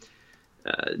mean,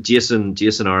 Jason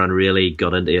Aaron really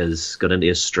got into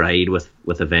his stride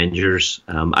with Avengers.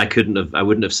 I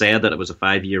wouldn't have said that it was a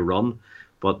 5-year run,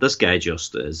 but this guy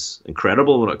just is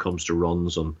incredible when it comes to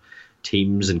runs on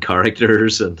teams and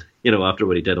characters, and after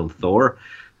what he did on Thor.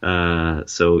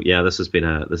 So yeah, this has been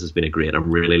a great.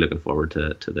 I'm really looking forward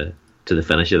to the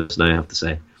finish of this now, I have to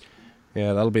say.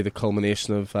 Yeah, that'll be the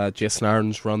culmination of Jason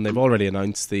Aaron's run. They've already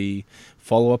announced the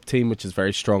follow-up team, which is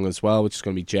very strong as well, which is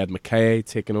going to be Jed MacKay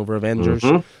taking over Avengers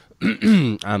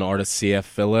and artist CF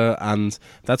Villa, and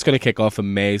that's going to kick off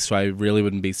in May, so I really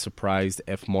wouldn't be surprised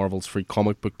if Marvel's Free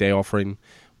Comic Book Day offering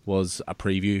was a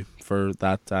preview for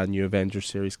that new Avengers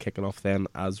series kicking off then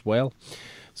as well.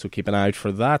 So keep an eye out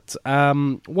for that.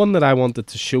 One that I wanted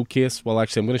to showcase, well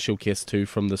actually I'm going to showcase two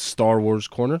from the Star Wars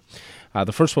corner.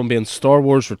 The first one being Star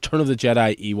Wars Return of the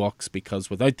Jedi Ewoks, because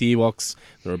without the Ewoks,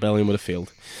 the rebellion would have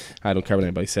failed. I don't care what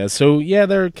anybody says. So yeah,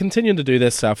 they're continuing to do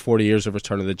this 40 years of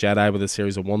Return of the Jedi with a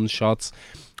series of one-shots.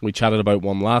 We chatted about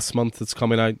one last month that's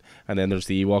coming out, and then there's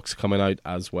the Ewoks coming out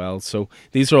as well. So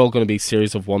these are all going to be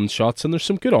series of one-shots, and there's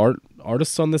some good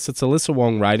artists on this. It's Alyssa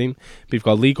Wong writing. We've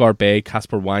got Lee Garbey,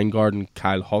 Casper Weingard, and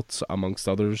Kyle Hutz, amongst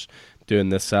others, doing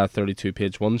this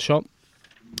 32-page one-shot.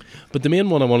 But the main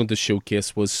one I wanted to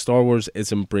showcase was Star Wars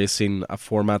is embracing a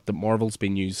format that Marvel's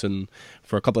been using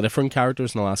for a couple of different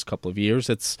characters in the last couple of years.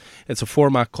 It's a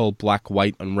format called Black,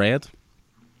 White, and Red.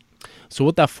 So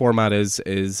what that format is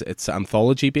it's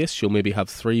anthology based. You'll maybe have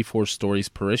 3-4 stories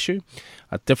per issue,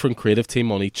 a different creative team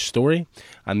on each story,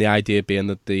 and the idea being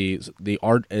that the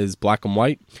art is black and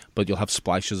white, but you'll have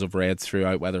splashes of red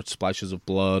throughout, whether it's splashes of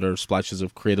blood or splashes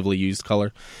of creatively used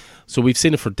colour. So we've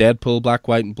seen it for Deadpool, Black,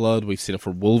 White, and Blood. We've seen it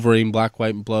for Wolverine, Black,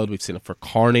 White, and Blood. We've seen it for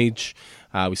Carnage.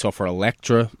 We saw it for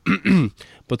Elektra.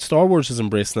 But Star Wars is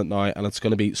embracing it now, and it's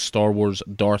going to be Star Wars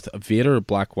Darth Vader,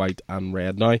 Black, White, and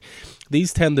Red. Now,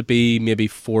 these tend to be maybe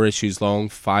 4 issues long,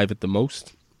 5 at the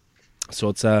most. So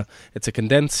it's a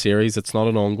condensed series. It's not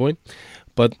an ongoing.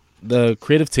 But the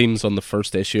creative teams on the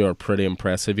first issue are pretty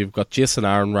impressive. You've got Jason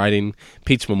Aaron writing,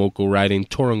 Peach Momoko writing,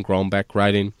 Torun Grombeck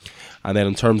writing, and then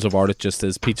in terms of art, it just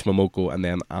is Peach Momoko and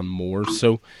then Ann Moore.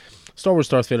 So Star Wars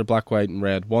Darth Vader Black, White, and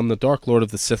Red, the Dark Lord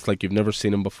of the Sith like you've never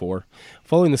seen him before.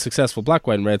 Following the successful Black,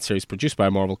 White, and Red series produced by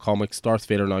Marvel Comics, Darth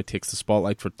Vader now takes the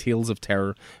spotlight for tales of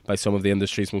terror by some of the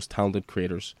industry's most talented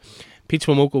creators. Peach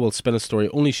Momoko will spin a story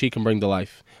only she can bring to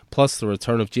life, plus the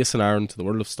return of Jason Aaron to the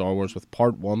world of Star Wars with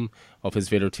part 1 of his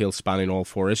Vader tale spanning all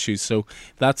 4 issues. So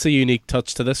that's a unique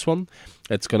touch to this one.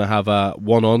 It's going to have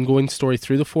one ongoing story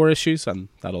through the 4 issues, and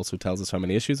that also tells us how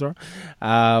many issues there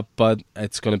are. But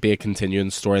it's going to be a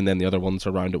continuing story, and then the other ones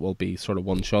around it will be sort of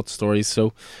one-shot stories.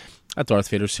 So a Darth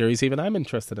Vader series even I'm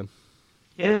interested in.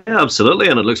 Yeah, absolutely,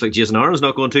 and it looks like Jason Aaron's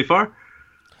not going too far.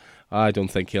 I don't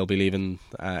think he'll be leaving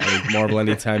Marvel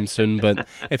anytime soon, but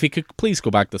if he could please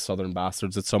go back to Southern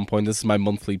Bastards at some point. This is my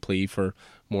monthly plea for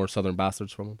more Southern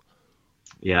Bastards from him.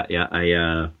 Yeah,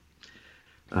 I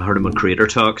heard him on Creator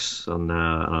Talks on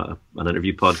an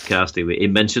interview podcast. He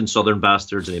mentioned Southern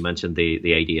Bastards, and he mentioned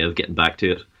the idea of getting back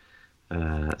to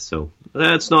it. So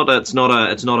it's not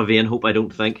a vain hope, I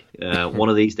don't think. One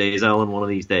of these days, Alan. One of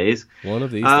these days. One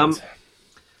of these days.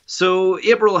 So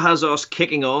April has us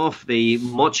kicking off the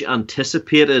much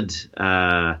anticipated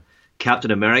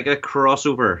Captain America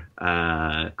crossover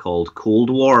called Cold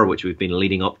War, which we've been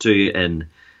leading up to in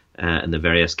the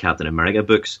various Captain America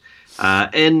books.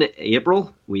 In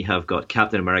April, we have got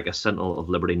Captain America Sentinel of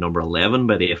Liberty number 11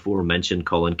 by the aforementioned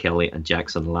Colin Kelly and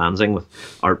Jackson Lansing,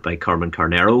 with art by Carmen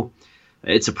Carnero.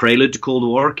 It's a prelude to Cold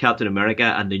War. Captain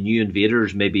America and the new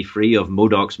invaders may be free of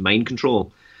MODOK's mind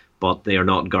control, but they are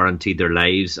not guaranteed their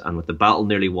lives, and with the battle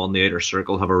nearly won, the Outer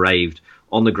Circle have arrived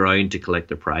on the ground to collect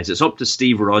their prize. It's up to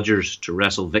Steve Rogers to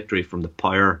wrestle victory from the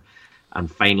power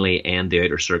and finally end the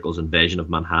Outer Circle's invasion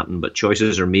of Manhattan, but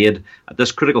choices are made at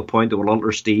this critical point that will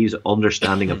alter Steve's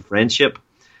understanding of friendship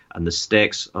and the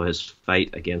stakes of his fight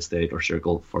against the Outer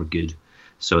Circle for good.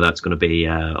 So that's going to be,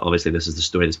 obviously this is the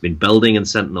story that's been building in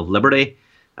Sentinel of Liberty,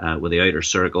 with the Outer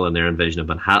Circle and their invasion of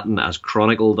Manhattan, as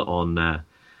chronicled on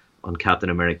Captain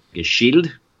America's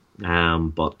Shield,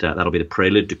 but that'll be the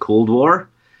prelude to Cold War.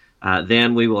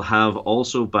 Then we will have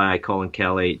also by Colin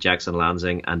Kelly, Jackson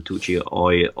Lansing, and Tochi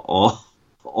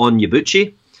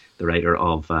Onyebuchi, the writer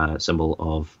of Symbol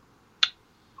of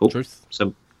Hope. Truth.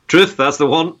 Truth, that's the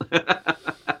one.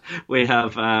 We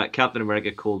have Captain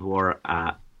America Cold War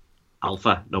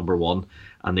Alpha number 1,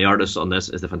 and the artist on this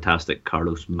is the fantastic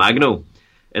Carlos Magno.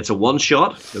 It's a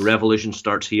one-shot. The revolution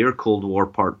starts here, Cold War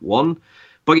Part 1.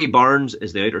 Bucky Barnes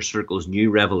is the Outer Circle's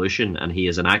new revolution, and he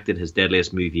has enacted his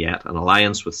deadliest move yet, an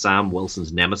alliance with Sam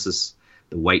Wilson's nemesis,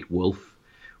 the White Wolf.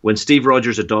 When Steve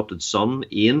Rogers' adopted son,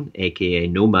 Ian, aka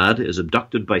Nomad, is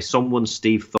abducted by someone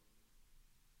Steve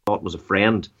thought was a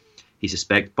friend, he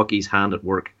suspects Bucky's hand at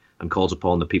work and calls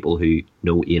upon the people who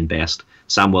know Ian best,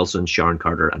 Sam Wilson, Sharon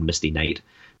Carter, and Misty Knight,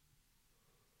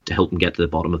 to help him get to the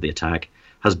bottom of the attack.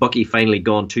 Has Bucky finally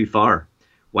gone too far?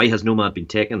 Why has Nomad been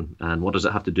taken? And what does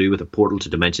it have to do with a portal to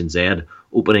Dimension Z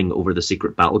opening over the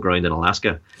secret battleground in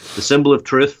Alaska? The Symbol of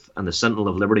Truth and the Sentinel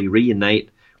of Liberty reunite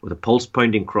with a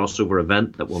pulse-pounding crossover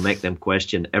event that will make them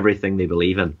question everything they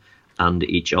believe in and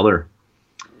each other.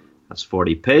 That's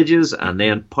 40 pages. And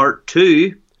then part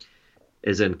 2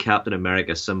 is in Captain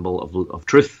America Symbol of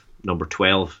Truth, number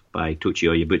 12, by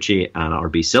Tochio Yabuchi and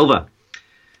R.B. Silva.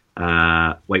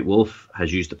 White Wolf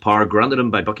has used the power granted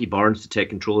him by Bucky Barnes to take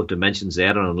control of Dimension Z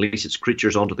and unleash its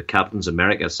creatures onto the Captains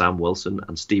America, Sam Wilson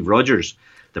and Steve Rogers.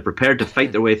 They're prepared to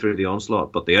fight their way through the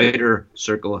onslaught, but the outer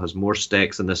circle has more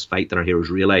stakes in this fight than our heroes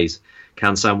realise.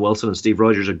 Can Sam Wilson and Steve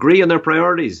Rogers agree on their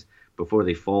priorities before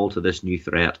they fall to this new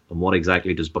threat? And what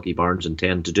exactly does Bucky Barnes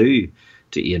intend to do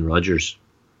to Ian Rogers?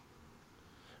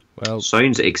 Well,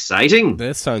 sounds exciting.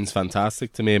 This sounds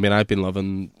fantastic to me. I mean, I've been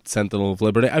loving Sentinel of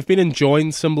Liberty. I've been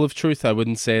enjoying Symbol of Truth. I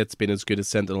wouldn't say it's been as good as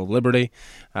Sentinel of Liberty,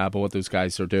 but what those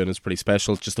guys are doing is pretty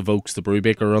special. It just evokes the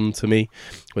Brubaker run to me,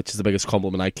 which is the biggest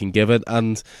compliment I can give it.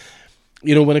 And,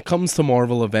 you know, when it comes to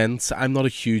Marvel events, I'm not a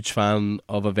huge fan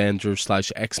of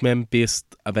Avengers/X-Men based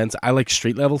events. I like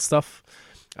street level stuff,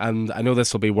 and I know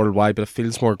this will be worldwide, but it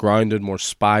feels more grounded, more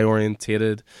spy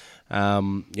orientated.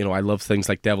 You know, I love things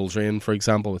like Devil's Reign, for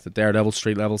example, with the Daredevil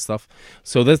street level stuff.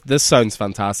 So this sounds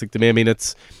fantastic to me. I mean,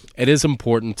 it is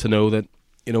important to know that,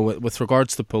 you know, with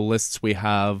regards to pull lists, we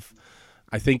have,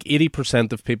 I think,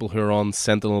 80% of people who are on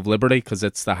Sentinel of Liberty, because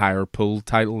it's the higher pull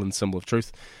title than Symbol of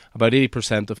Truth. About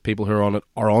 80% of people who are on it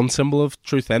are on Symbol of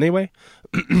Truth anyway.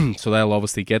 So they'll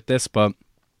obviously get this, but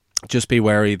just be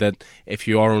wary that if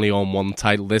you are only on one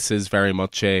title, this is very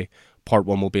much a Part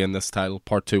 1 will be in this title,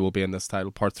 Part 2 will be in this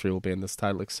title, Part 3 will be in this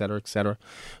title, etc., etc.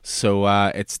 So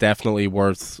it's definitely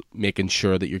worth making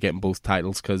sure that you're getting both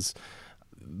titles, because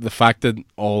the fact that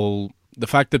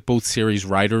both series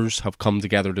writers have come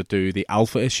together to do the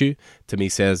Alpha issue, to me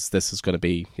says this is going to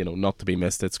be, you know, not to be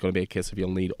missed. It's going to be a case of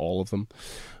you'll need all of them.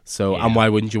 So, yeah. And why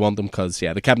wouldn't you want them? Because,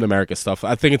 yeah, the Captain America stuff,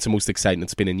 I think it's the most exciting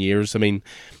it's been in years. I mean,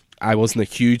 I wasn't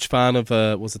a huge fan of,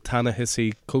 was it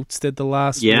Ta-Nehisi Coates did the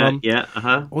last run? Yeah,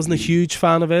 I wasn't a huge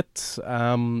fan of it.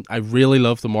 I really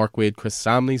loved the Mark Waid, Chris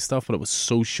Samney stuff, but it was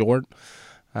so short.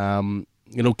 You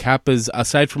know, Cap is,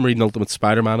 aside from reading Ultimate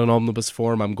Spider-Man in omnibus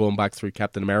form, I'm going back through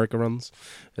Captain America runs,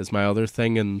 is my other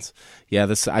thing. And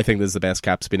yeah, I think this is the best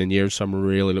Cap's been in years, so I'm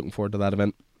really looking forward to that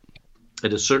event.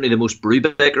 It is certainly the most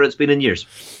Brubaker it's been in years.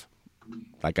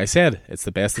 Like I said, it's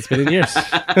the best it's been in years.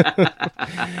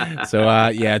 So,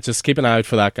 yeah, just keep an eye out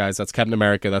for that, guys. That's Captain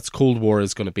America. That's Cold War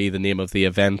is going to be the name of the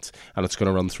event, and it's going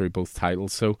to run through both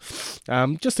titles. So,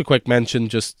 just a quick mention,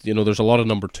 just, you know, there's a lot of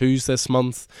number 2s this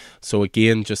month. So,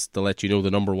 again, just to let you know,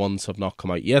 the number 1s have not come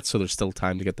out yet, so there's still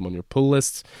time to get them on your pull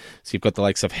lists. So, you've got the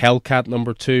likes of Hellcat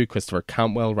number 2, Christopher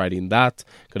Cantwell writing that.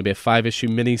 Going to be a 5-issue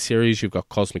mini-series. You've got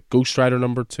Cosmic Ghost Rider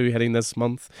number 2 heading this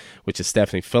month, which is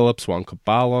Stephanie Phillips, Juan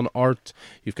Cabal on art.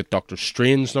 You've got Doctor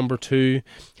Strange number 2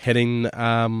 hitting,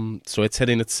 so it's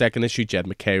hitting its second issue. Jed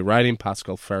McKay writing,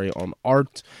 Pascal Ferry on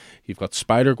art. You've got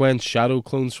Spider-Gwen Shadow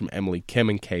Clones from Emily Kim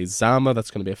and Kei Zama.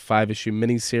 That's going to be a 5-issue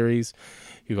miniseries.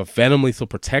 You've got Venom Lethal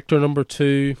Protector number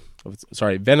 2.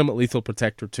 Sorry, Venom Lethal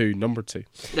Protector 2, number 2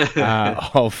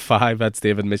 of 5. That's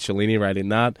David Michelini writing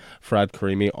that. Farhad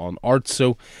Karimi on art.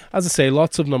 So, as I say,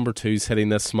 lots of number 2s hitting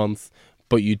this month,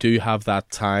 but you do have that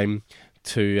time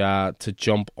to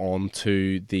jump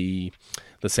onto the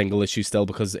single issue still,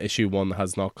 because issue 1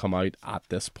 has not come out at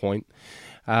this point.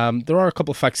 There are a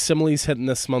couple of facsimiles hitting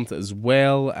this month as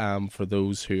well. For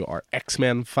those who are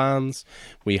X-Men fans,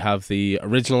 we have the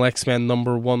original X-Men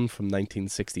number 1 from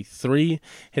 1963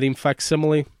 hitting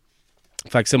facsimile.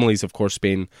 Facsimiles, of course,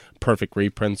 being perfect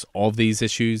reprints of these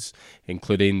issues,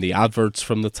 including the adverts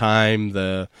from the time,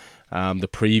 the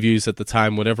previews at the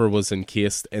time, whatever was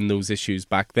encased in those issues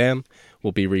back then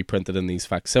will be reprinted in these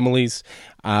facsimiles.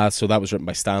 So that was written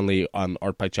by Stan Lee and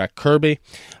art by Jack Kirby.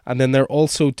 And then they're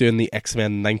also doing the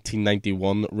X-Men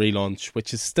 1991 relaunch,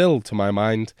 which is still, to my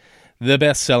mind, the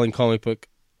best-selling comic book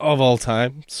of all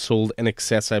time. Sold in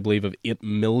excess, I believe, of 8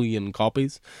 million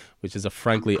copies, which is a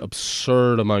frankly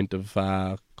absurd amount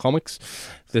of comics.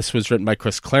 This was written by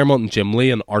Chris Claremont and Jim Lee,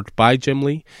 and art by Jim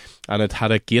Lee, and it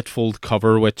had a gatefold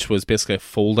cover, which was basically a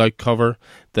fold-out cover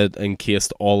that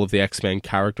encased all of the X-Men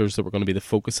characters that were going to be the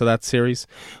focus of that series.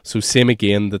 So same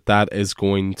again, that is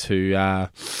going to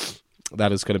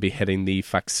be hitting the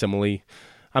facsimile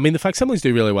I mean, the facsimiles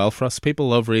do really well for us. People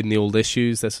love reading the old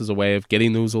issues. This is a way of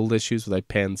getting those old issues without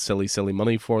paying silly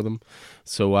money for them.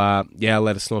 So, yeah,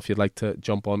 let us know if you'd like to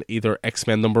jump on either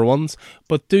X-Men #1s,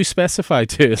 but do specify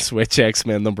to us which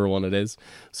X-Men #1 it is,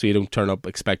 so you don't turn up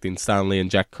expecting Stan Lee and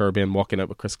Jack Kirby and walking out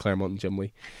with Chris Claremont and Jim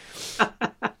Lee.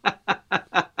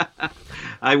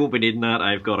 I won't be needing that.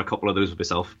 I've got a couple of those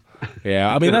myself.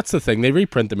 Yeah, I mean, that's the thing. They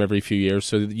reprint them every few years,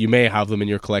 so you may have them in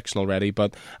your collection already,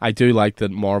 but I do like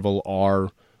that Marvel are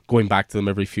going back to them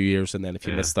every few years, and then if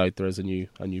you missed out, there is a new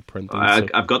print.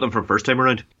 I've got them from first time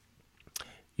around.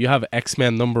 You have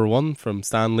X-Men #1 from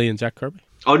Stan Lee and Jack Kirby?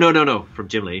 Oh, no, from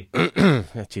Jim Lee.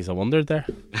 Jeez, I wondered there.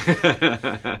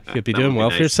 You'd be doing well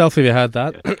for yourself if you had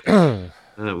that.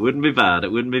 It wouldn't be bad.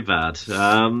 It wouldn't be bad.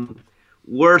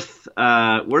 Worth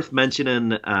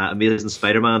mentioning Amazing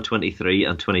Spider-Man 23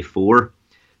 and 24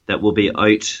 that will be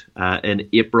out in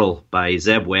April by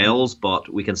Zeb Wells,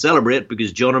 but we can celebrate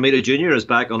because John Romita Jr. is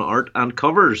back on art and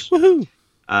covers. Woohoo!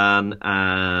 And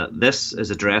this is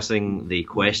addressing the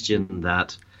question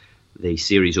that the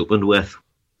series opened with: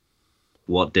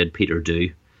 what did Peter do?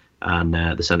 And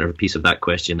the centerpiece of that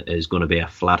question is going to be a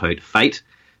flat-out fight.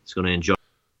 It's going to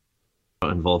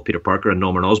involve Peter Parker and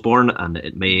Norman Osborn, and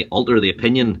it may alter the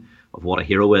opinion of what a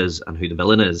hero is and who the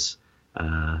villain is.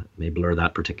 May blur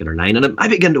that particular line. And I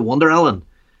begin to wonder, Alan,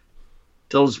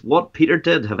 does what Peter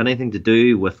did have anything to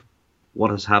do with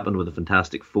what has happened with the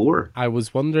Fantastic Four? I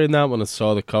was wondering that when I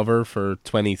saw the cover for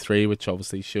 23, which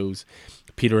obviously shows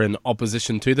Peter in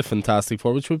opposition to the Fantastic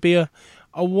Four, which would be a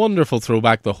wonderful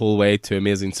throwback the whole way to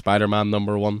Amazing Spider-Man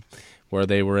 #1, where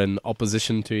they were in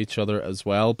opposition to each other as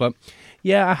well. But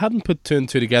yeah, I hadn't put two and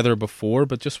two together before,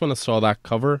 but just when I saw that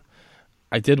cover,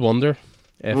 I did wonder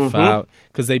if,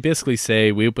 because they basically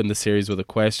say we opened the series with a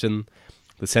question,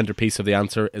 the centerpiece of the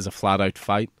answer is a flat-out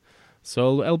fight.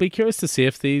 So I'll be curious to see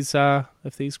if these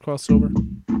cross over.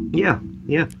 Yeah,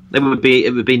 it would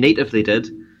be neat if they did.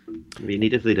 It'd be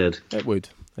neat if they did. It would.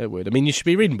 I mean, you should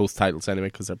be reading both titles anyway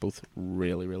because they're both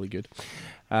really, really good.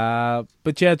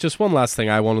 But yeah, just one last thing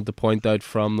I wanted to point out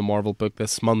from the Marvel book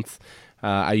this month.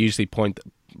 I usually point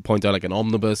out like an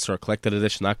omnibus or a collected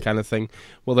edition, that kind of thing.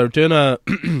 Well, they're doing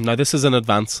now this is an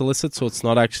advanced solicit, so it's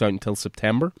not actually out until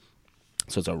September.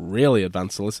 So it's a really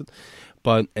advanced solicit,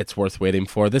 but it's worth waiting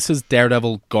for. This is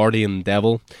Daredevil Guardian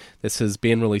Devil. This is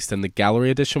being released in the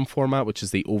Gallery Edition format, which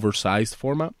is the oversized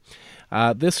format.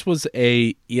 This was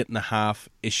a 8.5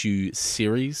 issue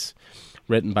series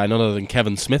written by none other than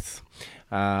Kevin Smith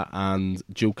and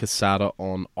Joe Quesada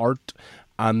on art.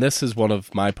 And this is one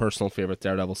of my personal favourite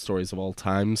Daredevil stories of all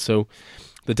time. So,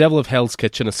 the Devil of Hell's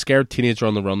Kitchen, a scared teenager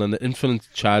on the run, an infinite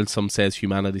child, some says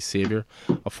humanity's saviour,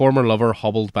 a former lover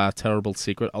hobbled by a terrible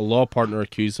secret, a law partner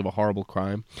accused of a horrible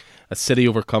crime, a city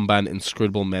overcome by an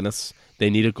inscrutable menace.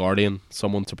 They need a guardian,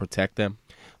 someone to protect them,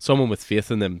 someone with faith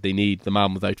in them. They need the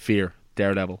man without fear,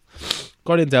 Daredevil.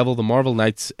 Guardian Devil, the Marvel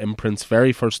Knights imprint's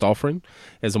very first offering,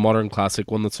 is a modern classic,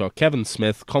 one that saw Kevin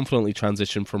Smith confidently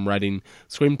transition from writing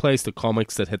screenplays to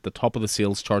comics that hit the top of the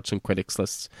sales charts and critics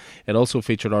lists. It also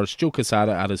featured artist Joe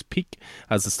Quesada at his peak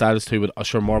as the stylist who would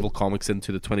usher Marvel Comics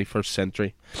into the 21st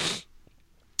century.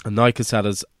 And now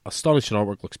Quesada's astonishing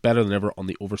artwork looks better than ever on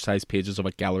the oversized pages of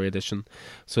a Gallery Edition.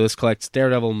 So this collects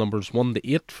Daredevil numbers 1 to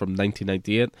 8 from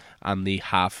 1998 and the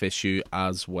half issue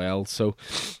as well. So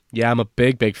yeah, I'm a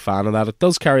big fan of that. It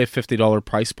does carry a $50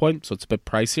 price point, so it's a bit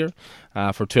pricier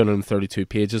for 232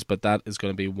 pages, but that is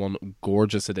going to be one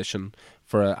gorgeous edition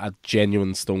for a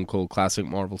genuine Stone Cold classic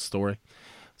Marvel story.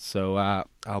 So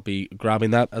I'll be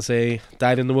grabbing that as a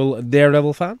dyed-in-the-wool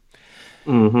Daredevil fan.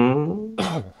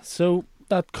 So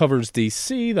that covers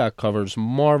DC, that covers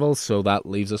Marvel, so that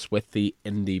leaves us with the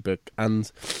indie book. And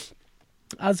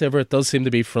as ever, it does seem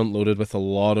to be front-loaded with a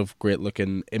lot of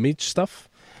great-looking image stuff.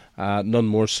 None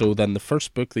more so than the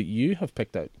first book that you have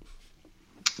picked out.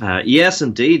 Yes,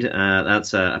 indeed.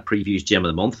 That's a previews gem of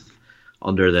the month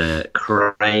under the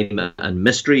crime and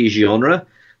mystery genre.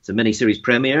 It's a mini-series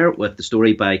premiere with the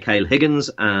story by Kyle Higgins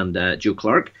and Joe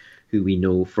Clark, who we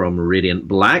know from Radiant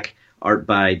Black, art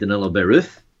by Danilo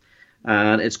Beruth.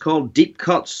 And it's called Deep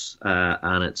Cuts,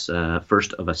 and it's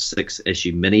first of a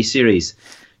 6-issue miniseries.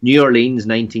 New Orleans,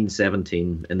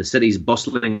 1917. In the city's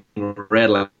bustling red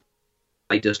light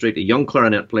district, a young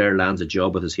clarinet player lands a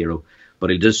job with his hero, but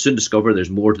he'll just soon discover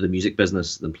there's more to the music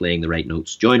business than playing the right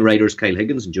notes. Join writers Kyle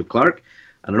Higgins and Joe Clark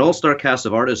and an all-star cast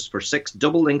of artists for 6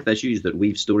 double-length issues that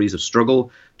weave stories of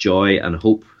struggle, joy, and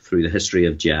hope through the history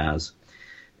of jazz.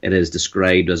 It is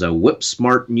described as a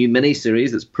whip-smart new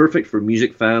miniseries that's perfect for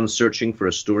music fans searching for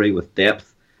a story with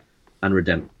depth and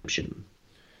redemption.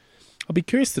 I'll be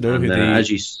curious to know who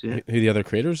the other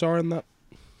creators are in that.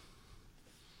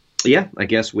 yeah, I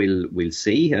guess we'll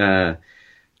see.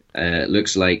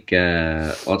 Looks like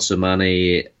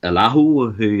Otsamani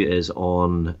Elahu, who is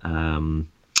on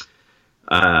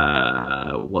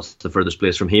what's the furthest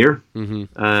place from here,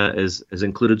 is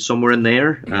included somewhere in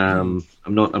there. I'm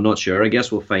not sure. I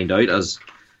guess we'll find out as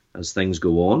things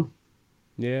go on.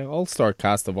 Yeah, all-star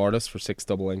cast of artists for 6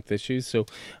 double-length issues, so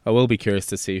I will be curious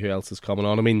to see who else is coming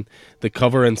on. I mean, the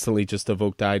cover instantly just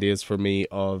evoked ideas for me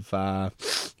of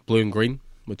Blue and Green,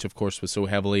 which of course was so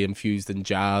heavily infused in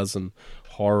jazz and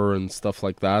horror and stuff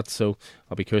like that, so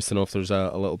I'll be curious to know if there's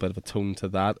a little bit of a tone to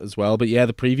that as well. But yeah,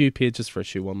 the preview pages for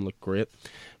issue 1 look great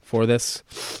for this.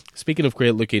 Speaking of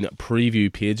great looking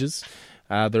preview pages,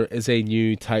 there is a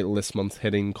new title this month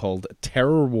hitting called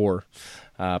Terror War.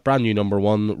 Brand new number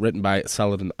 1, written by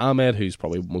Saladin Ahmed, who's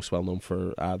probably most well known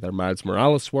for their Miles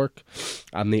Morales work.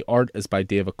 And the art is by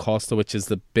Dave Acosta, which is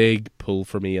the big pull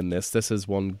for me in this. This is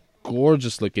one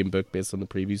gorgeous looking book based on the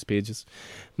previous pages.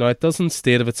 Now, it doesn't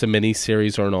state if it's a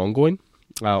mini-series or an ongoing.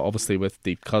 Obviously, with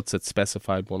deep cuts, it's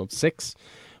specified 1 of 6.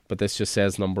 But this just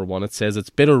says number 1. It says it's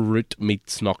Bitterroot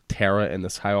meets Nocterra in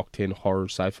this high-octane horror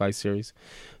sci-fi series.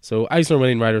 So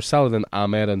Eisner-winning writer Saladin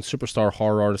Ahmed and superstar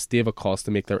horror artist Dave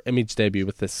Acosta make their Image debut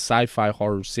with this sci-fi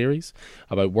horror series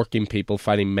about working people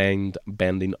fighting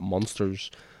mind-bending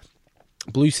monsters.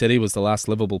 Blue City was the last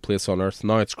livable place on Earth.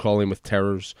 Now it's crawling with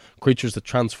creatures that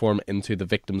transform into the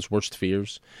victim's worst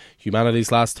fears.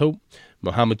 Humanity's last hope?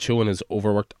 Mohammed Cho and his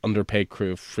overworked, underpaid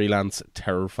crew of freelance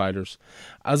terror fighters.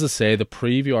 As I say, the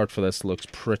preview art for this looks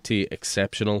pretty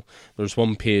exceptional. There's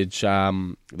one page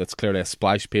that's clearly a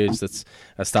splash page that's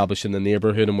established in the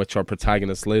neighbourhood in which our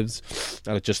protagonist lives,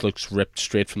 and it just looks ripped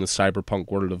straight from the cyberpunk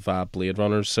world of Blade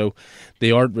Runner. So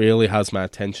the art really has my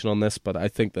attention on this, but I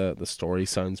think the story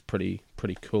sounds pretty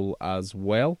cool as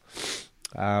well.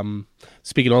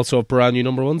 Speaking also of brand new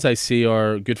number 1s, I see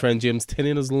our good friend James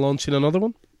Tynion is launching another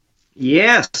one.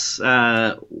 Yes,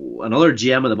 another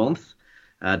gem of the month,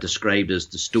 described as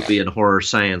dystopian horror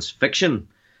science fiction,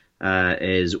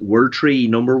 is World Tree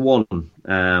number 1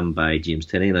 by James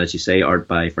Tynion, as you say, art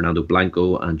by Fernando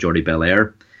Blanco and Jordi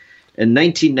Belair. In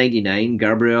 1999,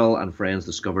 Gabriel and friends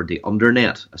discovered the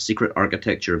Undernet, a secret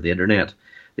architecture of the internet.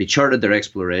 They charted their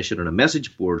exploration on a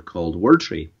message board called World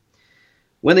Tree.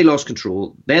 When they lost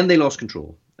control,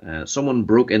 someone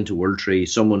broke into World Tree,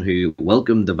 someone who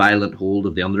welcomed the violent hold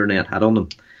of the Undernet had on them.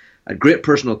 At great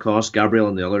personal cost, Gabriel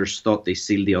and the others thought they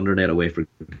sealed the Undernet away for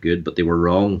good, but they were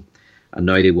wrong. And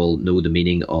now they will know the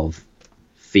meaning of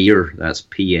fear. That's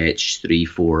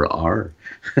PH34R.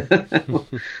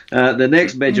 The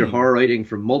next major horror outing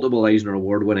from multiple Eisner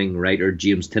Award-winning writer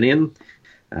James Tynion,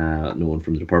 known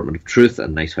from the Department of Truth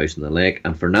and Nice House on the Lake,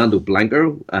 and Fernando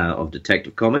Blanco of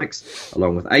Detective Comics,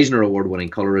 along with Eisner Award-winning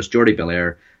colorist Jordi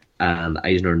Belair and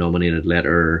Eisner-nominated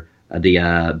letterer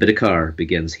Adia Bidikar,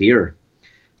 begins here.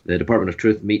 The Department of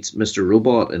Truth meets Mr.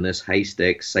 Robot in this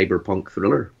high-stakes cyberpunk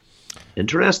thriller.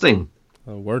 Interesting.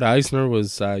 The word Eisner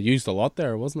was used a lot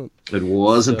there, wasn't it? It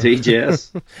was indeed,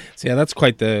 yes. So yeah, that's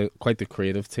quite the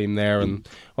creative team there, and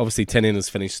obviously Tynion has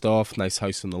finished off Nice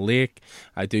House on the Lake.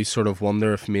 I do sort of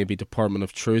wonder if maybe Department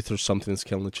of Truth or Something That's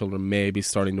Killing the Children may be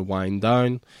starting to wind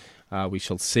down. We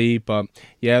shall see, but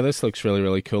yeah, this looks really,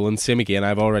 really cool. And same again,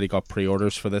 I've already got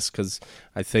pre-orders for this because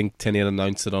I think Tynion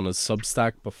announced it on his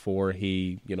Substack before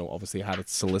he, obviously had it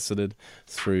solicited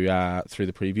through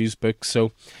the previews book.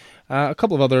 So a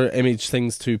couple of other Image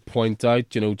things to point out,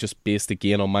 just based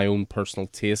again on my own personal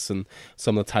tastes and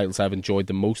some of the titles I've enjoyed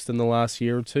the most in the last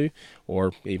year or two,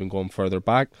 or even going further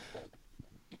back.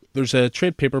 There's a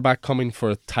trade paperback coming for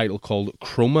a title called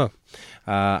Chroma,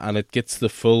 and it gets the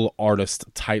full artist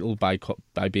title by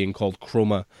being called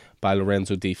Chroma by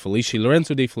Lorenzo De Felici.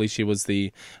 Lorenzo De Felici was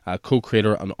the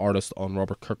co-creator and artist on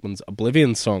Robert Kirkman's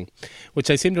Oblivion Song, which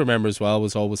I seem to remember as well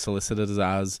was always solicited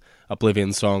as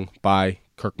Oblivion Song by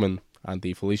Kirkman and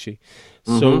De Felici.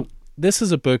 Mm-hmm. So this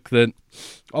is a book that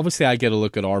obviously I get a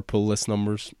look at our pull list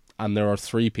numbers, and there are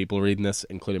 3 people reading this,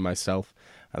 including myself.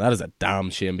 And that is a damn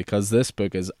shame because this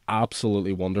book is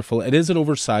absolutely wonderful. It is an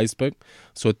oversized book,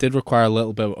 so it did require a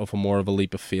little bit of a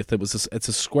leap of faith. It's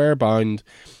a square-bound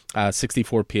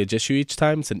 64-page issue each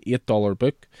time. It's an $8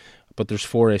 book, but there's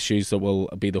 4 issues that will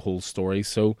be the whole story.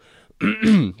 So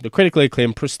the critically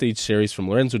acclaimed prestige series from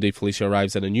Lorenzo De Felici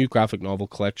arrives in a new graphic novel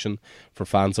collection for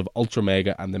fans of Ultra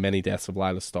Mega and The Many Deaths of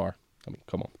Lila Starr. I mean,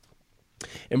 come on.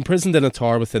 Imprisoned in a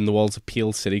tower within the walls of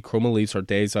Pale City, Chroma leaves her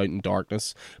days out in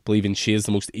darkness, believing she is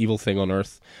the most evil thing on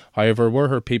earth. However, where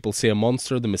her people see a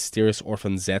monster, the mysterious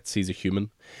orphan Zet sees a human.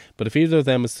 But if either of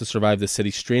them is to survive the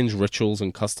city's strange rituals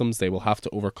and customs, they will have to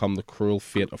overcome the cruel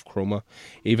fate of Chroma,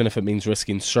 even if it means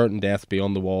risking certain death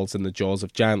beyond the walls in the jaws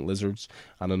of giant lizards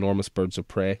and enormous birds of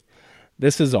prey.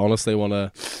 This is honestly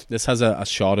this has a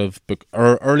shot of book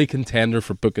or early contender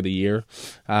for Book of the Year.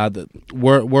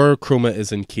 Where Chroma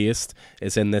is encased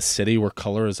is in this city where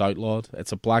color is outlawed.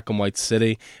 It's a black and white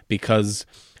city because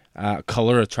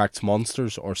color attracts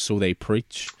monsters, or so they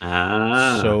preach.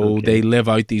 They live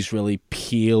out these really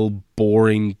pale,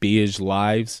 boring, beige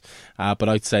lives. But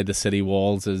outside the city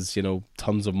walls is,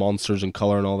 tons of monsters and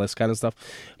color and all this kind of stuff.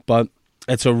 But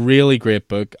it's a really great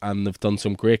book, and they've done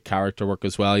some great character work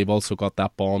as well. You've also got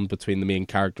that bond between the main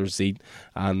character Zed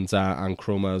and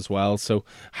Chroma as well. So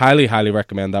highly, highly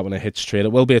recommend that when it hits trade.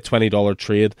 It will be a $20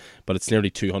 trade, but it's nearly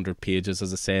 200 pages,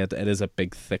 as I said. It is a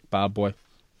big, thick bad boy.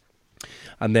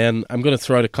 And then I'm going to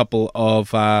throw out a couple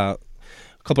of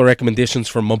recommendations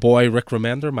from my boy Rick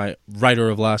Remender, my writer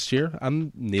of last year,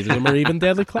 and neither of them are even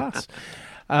Deadly Class.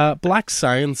 Black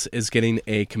Science is getting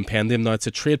a compendium now. It's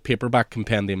a trade paperback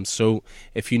compendium. So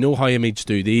if you know how Image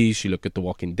do these, you look at the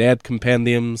Walking Dead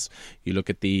compendiums, you look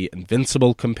at the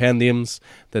Invincible compendiums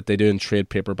that they do in trade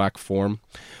paperback form.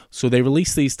 So they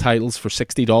release these titles for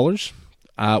 $60,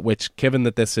 which, given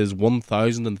that this is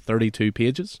 1,032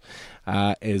 pages,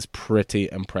 is pretty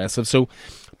impressive. So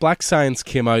Black Science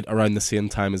came out around the same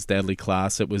time as Deadly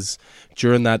Class. It was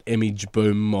during that Image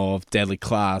boom of Deadly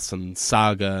Class and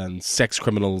Saga and Sex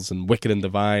Criminals and Wicked and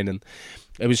Divine, and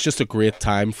it was just a great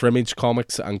time for Image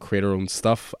Comics and create our own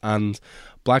stuff, and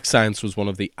Black Science was one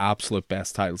of the absolute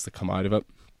best titles to come out of it.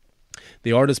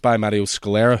 The art is by Matteo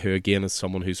Scalera, who again is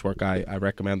someone whose work I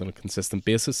recommend on a consistent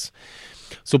basis.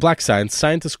 So Black Science,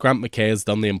 scientist Grant McKay has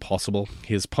done the impossible.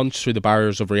 He has punched through the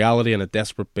barriers of reality in a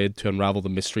desperate bid to unravel the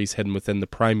mysteries hidden within the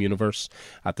Prime Universe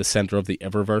at the centre of the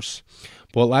Eververse.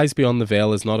 But what lies beyond the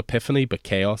veil is not epiphany, but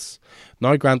chaos.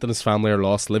 Now Grant and his family are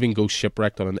lost, living ghosts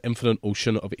shipwrecked on an infinite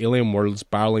ocean of alien worlds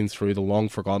barreling through the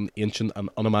long-forgotten, ancient and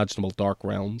unimaginable dark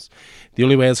realms. The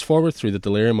only way is forward through the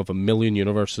delirium of a million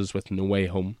universes with no way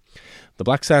home. The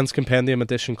Black Science Compendium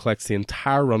edition collects the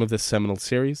entire run of this seminal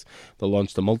series that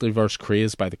launched the multiverse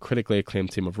craze by the critically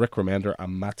acclaimed team of Rick Remender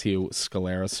and Matteo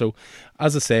Scalera. So,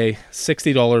 as I say,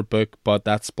 $60 book, but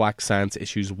that's Black Science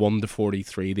issues 1 to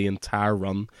 43, the entire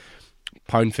run.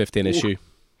 £1.50 an issue.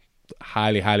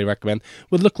 Highly, highly recommend.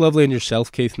 Would look lovely on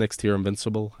yourself, Keith, next to your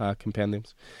Invincible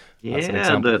compendiums. Yeah,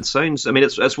 it sounds. I mean,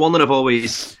 it's one that I've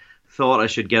always thought I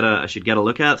should get a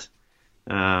look at,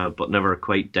 but never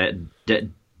quite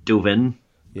dove in,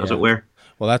 as it were.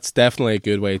 Well, that's definitely a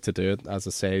good way to do it, as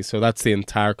I say. So that's the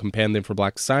entire compendium for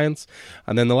Black Science.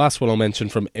 And then the last one I'll mention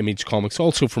from Image Comics,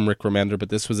 also from Rick Remender, but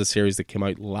this was a series that came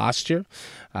out last year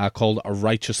called A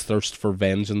Righteous Thirst for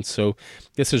Vengeance. So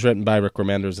this is written by Rick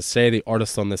Remender, as I say. The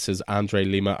artist on this is Andre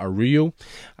Lima Arroyo.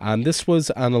 And this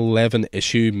was an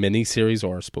 11-issue mini-series,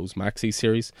 or I suppose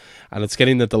maxi-series. And it's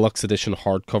getting the deluxe edition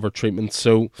hardcover treatment.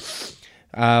 So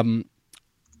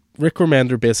Rick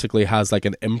Remender basically has like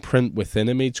an imprint within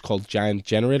Image called Giant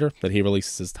Generator that he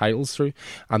releases his titles through,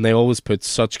 and they always put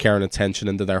such care and attention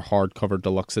into their hardcover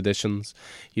deluxe editions.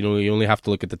 You know, you only have to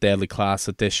look at the Deadly Class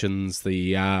editions,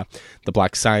 the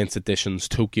Black Science editions,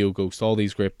 Tokyo Ghost, all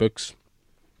these great books.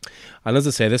 And as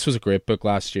I say, this was a great book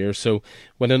last year. So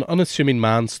when an unassuming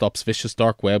man stops vicious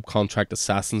dark web contract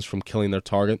assassins from killing their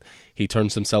target, he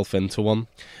turns himself into one.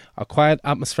 A quiet,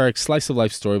 atmospheric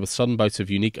slice-of-life story with sudden bouts of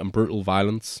unique and brutal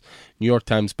violence. New York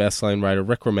Times bestselling writer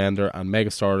Rick Remender and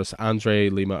megastar artist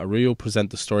Andre Lima Arroyo present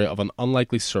the story of an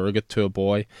unlikely surrogate to a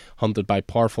boy hunted by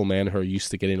powerful men who are used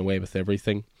to getting away with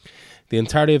everything. The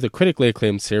entirety of the critically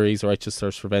acclaimed series, Righteous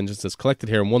Thirst for Vengeance, is collected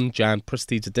here in one giant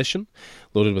prestige edition,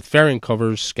 loaded with variant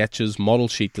covers, sketches, model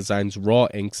sheet designs, raw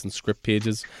inks and script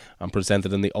pages, and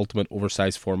presented in the ultimate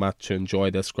oversized format to enjoy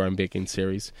this groundbreaking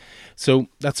series. So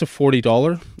that's a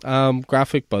 $40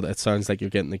 graphic, but it sounds like you're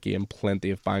getting the game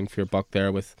plenty of bang for your buck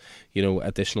there with, you know,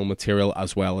 additional material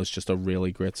as well as just a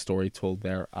really great story told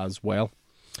there as well.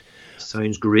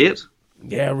 Sounds great.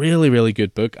 Yeah, really, really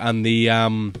good book. And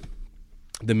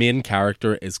the main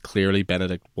character is clearly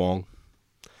Benedict Wong.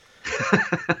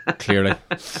 Clearly.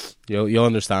 You'll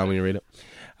understand when you read it.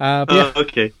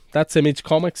 Okay. That's Image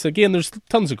Comics. Again, there's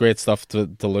tons of great stuff to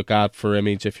look at for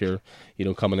Image if you're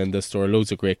coming in this store.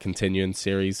 Loads of great continuing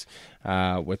series,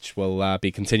 which will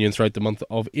be continuing throughout the month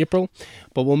of April.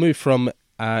 But we'll move from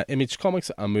Image Comics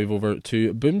and move over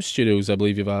to Boom Studios. I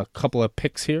believe you have a couple of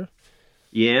picks here.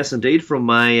 Yes, indeed, from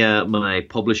my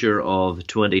publisher of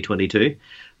 2022.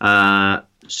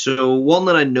 So one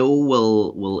that I know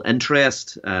will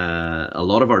interest a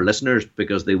lot of our listeners,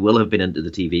 because they will have been into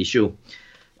the TV show,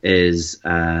 is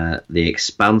The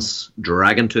Expanse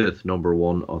Dragontooth,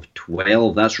 #1 of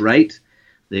 12. That's right.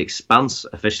 The Expanse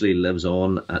officially lives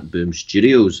on at Boom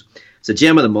Studios. It's a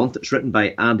gem of the month. It's written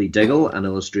by Andy Diggle and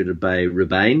illustrated by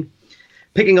Rubine.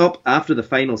 Picking up after the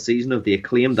final season of the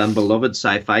acclaimed and beloved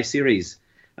sci-fi series,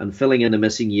 and filling in the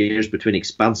missing years between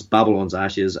Expanse Babylon's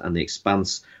Ashes and The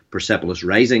Expanse Persepolis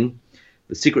Rising,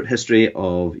 the secret history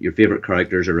of your favourite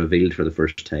characters are revealed for the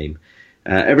first time.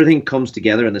 Everything comes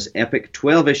together in this epic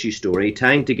 12-issue story,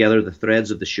 tying together the threads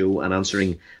of the show and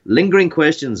answering lingering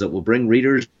questions that will bring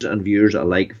readers and viewers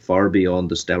alike far beyond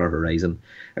the stellar horizon.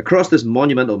 Across this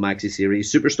monumental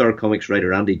maxi-series, Superstar Comics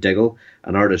writer Andy Diggle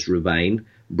and artist Rubine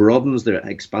broadens the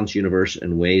Expanse universe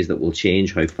in ways that will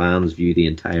change how fans view the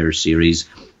entire series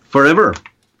forever.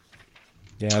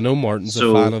 Yeah, I know Martin's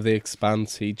a fan of The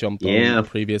Expanse. He jumped on the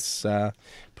previous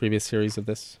series of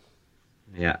this.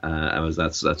 Yeah,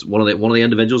 that's one of the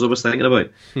individuals I was thinking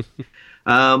about.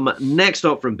 Next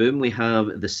up from Boom, we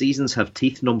have The Seasons Have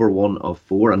Teeth, #1 of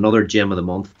 4, another gem of the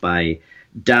month by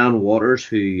Dan Waters,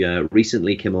 who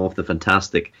recently came off the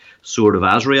fantastic Sword of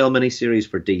Azrael miniseries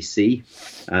for DC,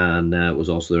 and was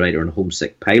also the writer on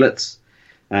Homesick Pilots.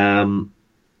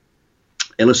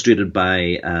 Illustrated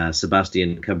by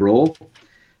Sebastian Cabral,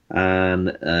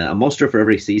 and a monster for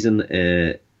every season.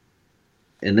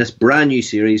 In this brand new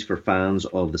series for fans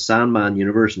of the Sandman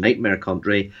universe, Nightmare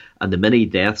Country, and the many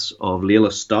deaths of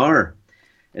Layla Starr.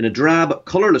 In a drab,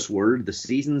 colourless world, the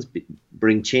seasons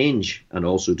bring change and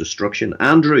also destruction.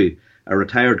 Andrew, a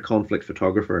retired conflict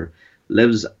photographer,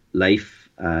 lives a life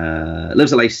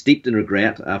steeped in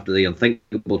regret after an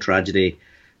unthinkable tragedy.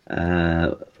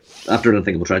 But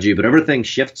everything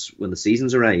shifts when the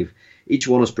seasons arrive. Each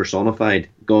one is personified,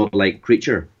 godlike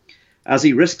creature. As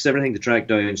he risks everything to track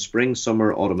down spring,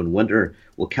 summer, autumn, and winter,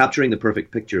 will capturing the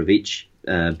perfect picture of each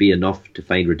be enough to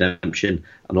find redemption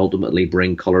and ultimately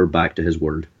bring colour back to his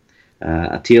world.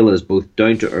 A tale that is both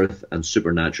down-to-earth and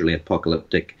supernaturally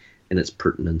apocalyptic in its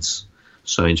pertinence.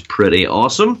 Sounds pretty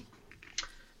awesome.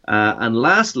 And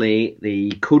lastly,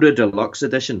 the Coda Deluxe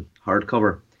Edition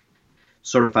hardcover.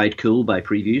 Certified Cool by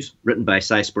Previews, written by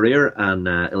Cy Spurrier and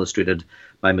illustrated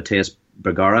by Mateus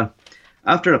Bergara.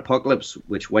 After an apocalypse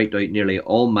which wiped out nearly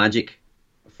all magic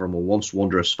from a once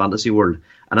wondrous fantasy world,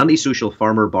 an antisocial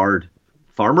former bard,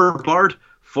 I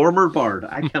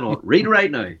cannot read right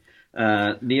now,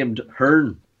 named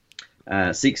Hearn,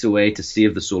 seeks a way to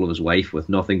save the soul of his wife with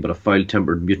nothing but a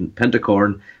foul-tempered mutant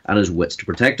pentacorn and his wits to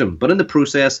protect him. But in the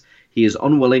process, he is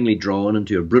unwillingly drawn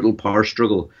into a brutal power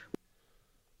struggle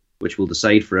which will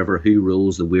decide forever who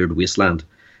rules the weird wasteland.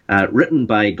 Written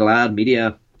by Glad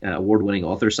Media award-winning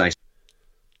author Cy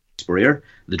Spurrier,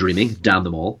 The Dreaming, damn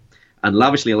them all, and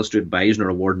lavishly illustrated by Eisner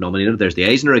Award nominated. There's the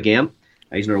Eisner again.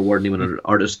 Eisner Award nominated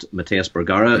artist Mateus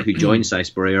Bergara, who joined Cy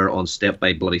Spurrier on Step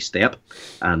by Bloody Step,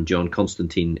 and John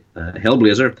Constantine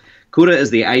Hellblazer. Coda is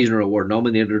the Eisner Award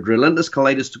nominated relentless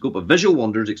kaleidoscope of visual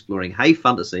wonders exploring high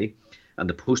fantasy and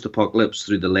the post-apocalypse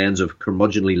through the lens of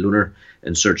curmudgeonly Lunar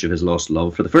in search of his lost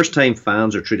love. For the first time,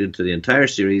 fans are treated to the entire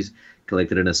series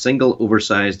collected in a single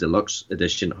oversized deluxe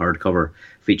edition hardcover,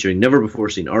 featuring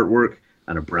never-before-seen artwork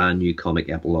and a brand new comic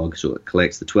epilogue. So it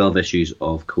collects the 12 issues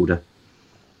of Coda.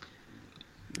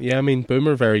 Yeah, I mean, Boom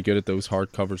are very good at those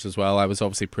hardcovers as well. I was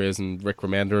obviously praising Rick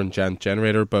Remender and Giant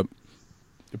Generator, but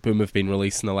Boom have been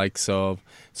releasing the likes of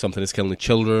Something is Killing the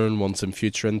Children, Once and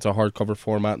Future into hardcover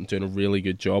format and doing a really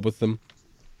good job with them.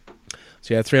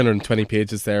 So yeah, 320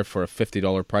 pages there for a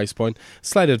 $50 price point.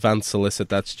 Slight advance solicit,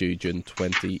 that's due June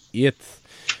 28th.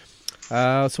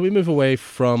 So we move away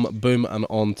from Boom and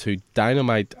on to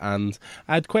Dynamite. And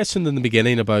I had questioned in the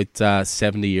beginning about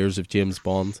 70 years of James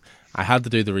Bond. I had to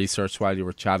do the research while you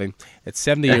were chatting. It's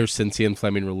 70 years since Ian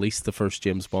Fleming released the first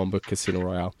James Bond book, Casino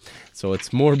Royale. So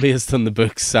it's more based on the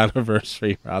book's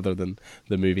anniversary rather than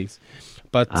the movies.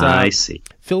 But I see.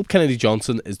 Philip Kennedy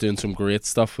Johnson is doing some great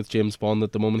stuff with James Bond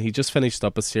at the moment. He just finished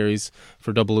up a series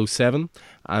for 007,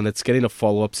 and it's getting a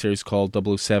follow-up series called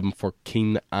 007 for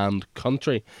King and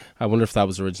Country. I wonder if that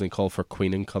was originally called for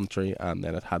Queen and Country, and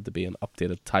then it had to be an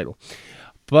updated title.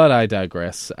 But I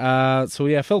digress. So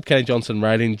yeah, Philip Kennedy Johnson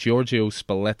writing, Giorgio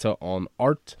Spalletta on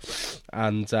art,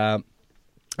 and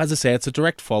As I say, it's a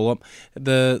direct follow-up.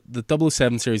 The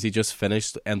 007 series he just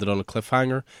finished ended on a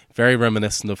cliffhanger, very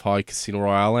reminiscent of how Casino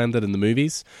Royale ended in the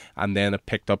movies, and then it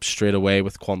picked up straight away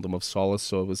with Quantum of Solace,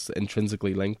 so it was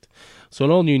intrinsically linked. So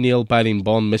an all-new nail-biting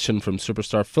Bond mission from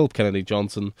superstar Philip Kennedy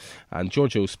Johnson and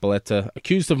Giorgio Spalletta.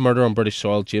 Accused of murder on British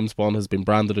soil, James Bond has been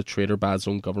branded a traitor by his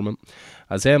own government.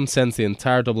 As M sends the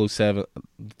entire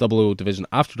 00 division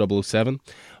after 007,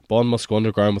 Bond must go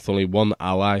underground with only one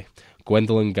ally,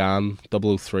 Gwendolyn Gann,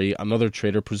 003, another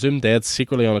traitor presumed dead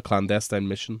secretly on a clandestine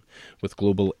mission with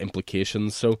global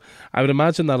implications. So I would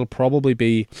imagine that'll probably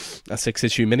be a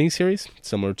 6-issue miniseries,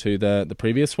 similar to the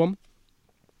previous one.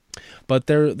 But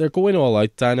they're going all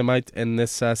out, Dynamite, in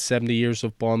this 70 years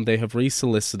of Bond. They have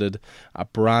resolicited a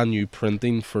brand new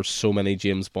printing for so many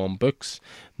James Bond books.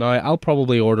 Now, I'll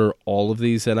probably order all of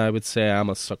these, and I would say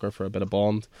I'm a sucker for a bit of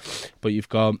Bond. But you've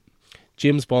got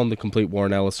James Bond, The Complete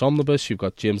Warren Ellis Omnibus. You've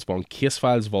got James Bond Case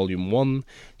Files Volume 1,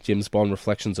 James Bond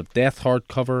Reflections of Death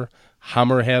hardcover,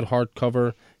 Hammerhead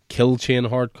hardcover, Kill Chain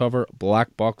hardcover,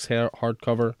 Black Box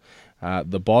hardcover,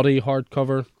 The Body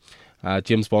hardcover,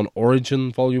 James Bond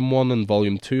Origin Volume 1 and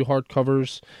Volume 2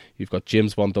 hardcovers. You've got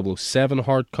James Bond 007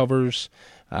 hardcovers,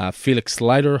 Felix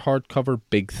Leiter hardcover,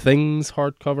 Big Things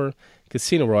hardcover,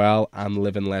 Casino Royale, and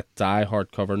Live and Let Die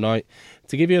hardcover. Now,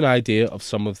 to give you an idea of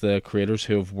some of the creators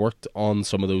who have worked on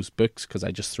some of those books, because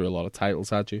I just threw a lot of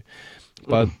titles at you,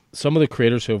 but some of the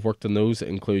creators who have worked on those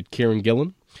include Kieran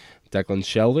Gillen, Declan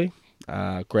Shelby,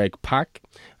 Greg Pak,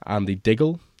 Andy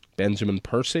Diggle, Benjamin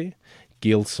Percy,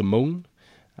 Gail Simone,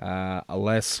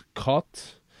 Aless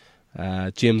Cott,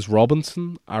 James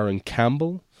Robinson, Aaron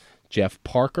Campbell, Jeff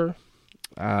Parker.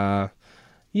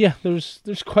 Yeah,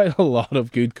 there's quite a lot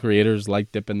of good creators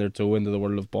like dipping their toe into the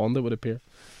world of Bond, it would appear.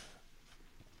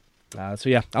 So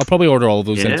yeah, I'll probably order all of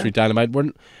those in through Dynamite.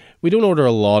 We don't order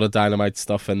a lot of Dynamite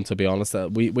stuff in, to be honest.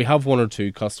 We have one or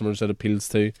two customers that appeals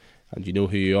to, and you know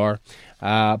who you are.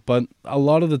 But a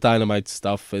lot of the Dynamite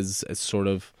stuff is sort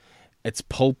of, it's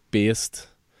pulp based,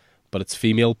 but it's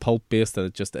female pulp based,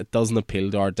 and it doesn't appeal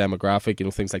to our demographic. You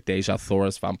know, things like Deja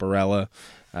Thoris, Vampirella,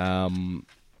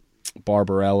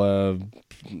 Barbarella,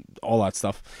 all that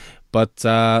stuff. But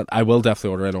I will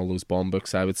definitely order in all those Bond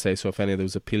books, I would say. So if any of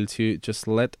those appeal to you, just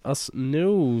let us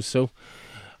know. So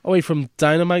away from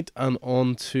Dynamite and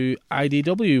on to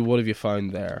IDW, what have you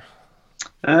found there?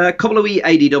 A couple of wee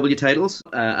IDW titles,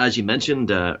 as you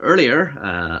mentioned earlier.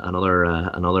 Another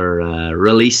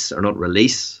release, or not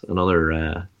release,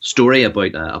 another story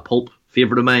about a pulp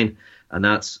favourite of mine, and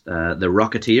that's The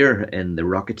Rocketeer in The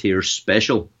Rocketeer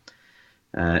Special.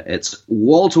 It's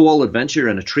wall-to-wall adventure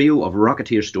and a trio of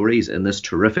Rocketeer stories in this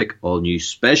terrific all-new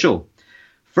special.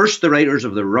 First, the writers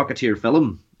of the Rocketeer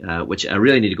film, which I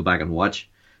really need to go back and watch.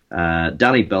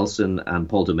 Danny Belson and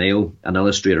Paul DeMeo and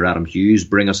illustrator Adam Hughes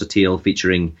bring us a tale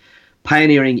featuring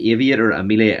pioneering aviator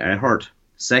Amelia Earhart.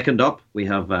 Second up, we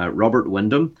have Robert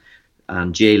Wyndham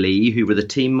and Jay Lee, who were the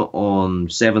team on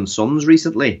Seven Sons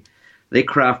recently. They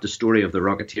craft a story of the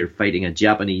Rocketeer fighting a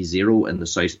Japanese Zero in the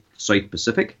South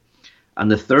Pacific. And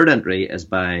the third entry is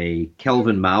by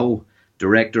Kelvin Mao,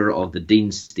 director of the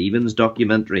Dean Stevens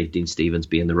documentary, Dean Stevens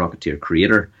being the Rocketeer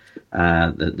creator.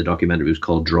 The documentary was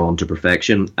called Drawn to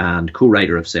Perfection, and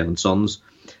co-writer of Seven Sons,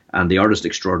 and the artist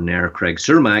extraordinaire Craig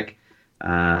Cermak.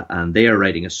 And they are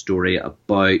writing a story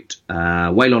about,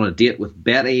 while on a date with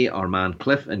Betty, our man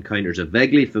Cliff encounters a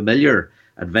vaguely familiar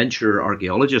adventurer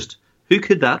archaeologist. Who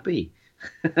could that be?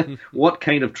 What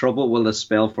kind of trouble will this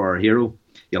spell for our hero?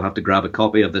 You'll have to grab a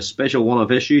copy of this special one-off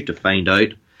issue to find out.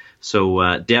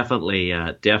 So definitely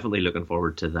looking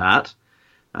forward to that.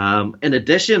 In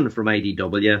addition, from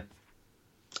IDW,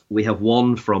 we have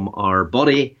one from our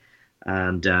buddy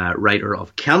and writer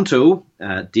of Canto,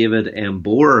 David M.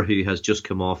 Boer, who has just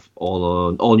come off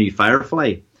all new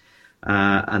Firefly.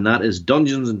 And that is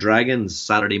Dungeons and Dragons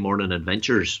Saturday Morning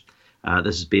Adventures.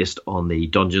 This is based on the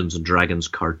Dungeons and Dragons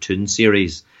cartoon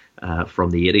series from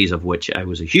the 80s, of which I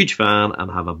was a huge fan and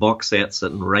have a box set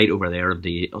sitting right over there on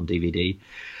DVD.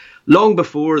 Long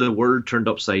before the world turned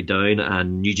upside down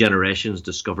and new generations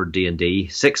discovered D&D,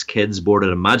 6 kids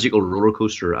boarded a magical roller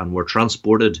coaster and were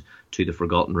transported to the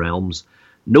Forgotten Realms.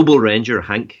 Noble Ranger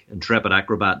Hank, intrepid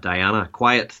acrobat Diana,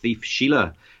 quiet thief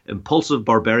Sheila, impulsive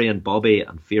barbarian Bobby,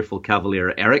 and fearful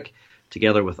cavalier Eric,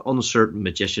 together with uncertain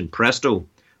magician Presto,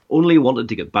 only wanted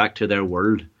to get back to their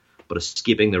world, but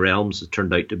escaping the realms has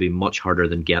turned out to be much harder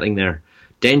than getting there.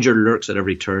 Danger lurks at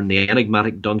every turn, the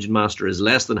enigmatic dungeon master is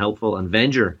less than helpful, and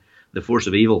Venger, the force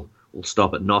of evil, will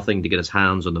stop at nothing to get his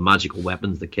hands on the magical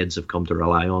weapons the kids have come to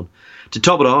rely on. To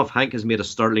top it off, Hank has made a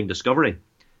startling discovery.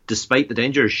 Despite the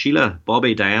dangers, Sheila,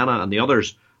 Bobby, Diana and the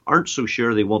others aren't so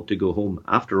sure they want to go home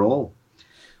after all.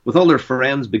 With all their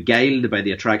friends beguiled by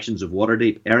the attractions of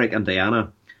Waterdeep, Eric and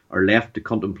Diana are left to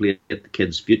contemplate the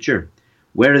kids' future.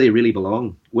 Where do they really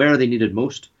belong? Where are they needed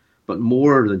most? But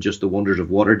more than just the wonders of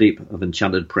Waterdeep, of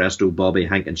enchanted Presto, Bobby,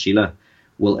 Hank and Sheila,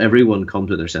 will everyone come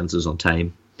to their senses on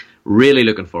time? Really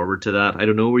looking forward to that. I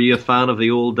don't know, were you a fan of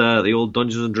the old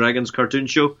Dungeons and Dragons cartoon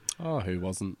show? Oh, who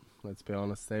wasn't? Let's be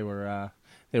honest. They were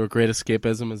great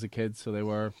escapism as a kid, so they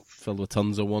were filled with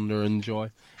tons of wonder and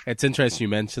joy. It's interesting you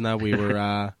mentioned that. We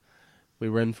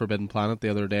were in Forbidden Planet the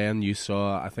other day, and you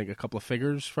saw, I think, a couple of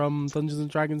figures from Dungeons and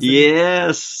Dragons.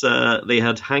 Yes, they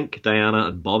had Hank, Diana,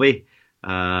 and Bobby. They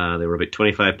were about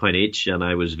 £25 each, and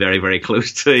I was very, very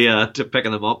close to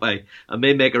picking them up. I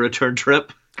may make a return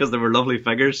trip because they were lovely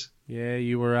figures. Yeah,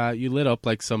 you were you lit up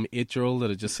like some 8-year-old that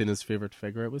had just seen his favourite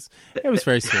figure. It was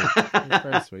very sweet. It was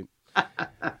very sweet.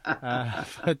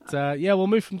 Yeah, we'll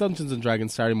move from Dungeons and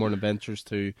Dragons Saturday Morning Adventures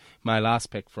to my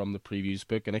last pick from the previews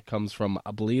book, and it comes from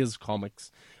Ablaze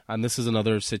Comics. And this is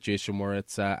another situation where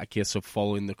it's a case of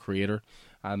following the creator.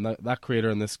 And that creator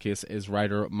in this case is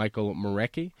writer Michael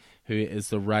Marecki, who is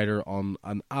the writer on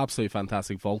an absolutely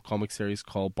fantastic Vault comic series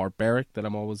called Barbaric that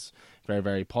I'm always very,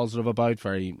 very positive about.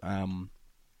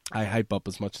 I hype up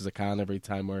as much as I can every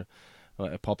time where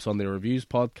it pops on the Reviews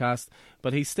podcast.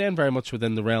 But he's staying very much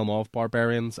within the realm of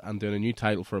Barbarians and doing a new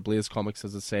title for Ablaze Comics,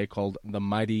 as I say, called The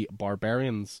Mighty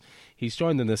Barbarians. He's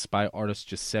joined in this by artist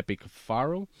Giuseppe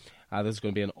Cafaro. This is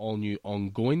going to be an all-new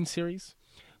ongoing series.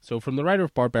 So from the writer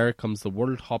of Barbaric comes the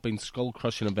world-hopping,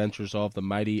 skull-crushing adventures of the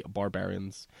Mighty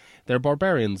Barbarians. They're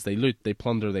barbarians, they loot, they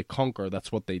plunder, they conquer,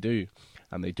 that's what they do.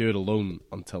 And they do it alone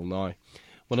until now.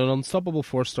 When an unstoppable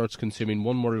force starts consuming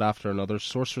one world after another,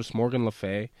 sorceress Morgan Le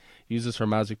Fay uses her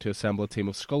magic to assemble a team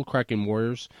of skull-cracking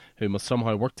warriors who must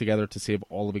somehow work together to save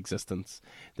all of existence.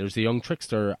 There's the young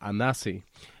trickster Anasi,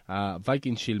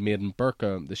 Viking shield maiden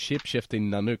Burka, the shape-shifting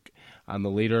Nanook, and the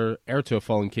leader, heir to a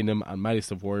fallen kingdom and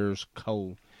mightiest of warriors,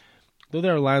 Kull. Though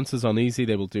their alliance is uneasy,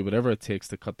 they will do whatever it takes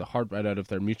to cut the heart right out of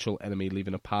their mutual enemy,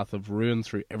 leaving a path of ruin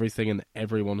through everything and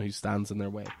everyone who stands in their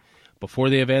way. Before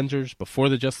the Avengers, before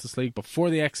the Justice League, before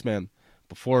the X-Men,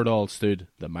 before it all stood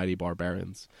the Mighty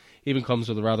Barbarians. Even comes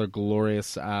with a rather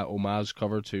glorious homage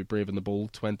cover to Brave and the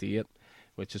Bold 28,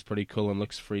 which is pretty cool and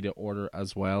looks free to order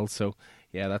as well. So,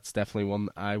 yeah, that's definitely one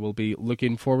I will be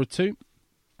looking forward to.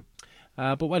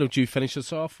 But why don't you finish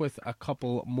us off with a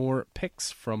couple more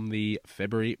picks from the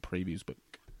February previews book?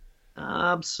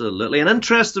 Absolutely. An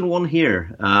interesting one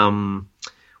here.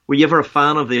 Were you ever a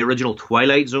fan of the original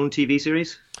Twilight Zone TV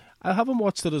series? I haven't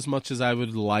watched it as much as I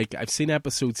would like. I've seen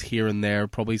episodes here and there,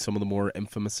 probably some of the more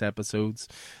infamous episodes.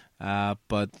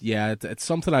 But yeah, it's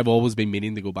something I've always been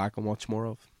meaning to go back and watch more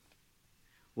of.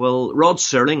 Well, Rod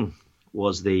Serling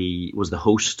was the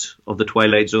host of the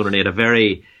Twilight Zone, and he had a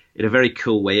very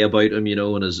cool way about him,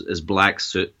 in his black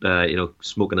suit,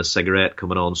 smoking a cigarette,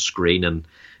 coming on screen and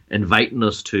inviting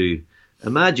us to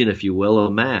imagine, if you will, a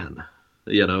man,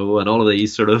 and all of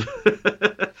these sort of,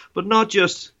 but not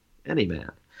just any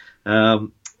man.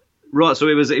 So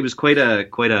it was quite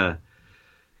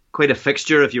a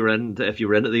fixture if you were into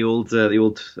the old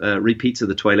repeats of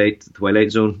the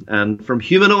Twilight Zone. And from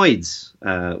Humanoids,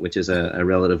 which is a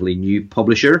relatively new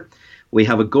publisher, we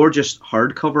have a gorgeous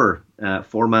hardcover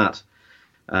format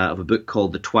of a book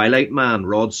called The Twilight Man,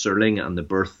 Rod Serling and the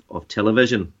Birth of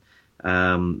Television,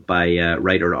 by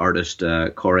writer-artist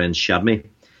Corinne Shadmy.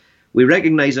 We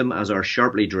recognise him as our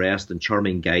sharply dressed and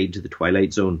charming guide to the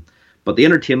Twilight Zone, but the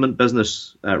entertainment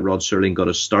business Rod Serling got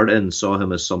his start in saw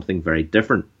him as something very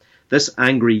different. This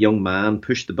angry young man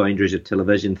pushed the boundaries of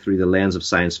television through the lens of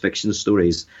science fiction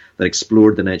stories that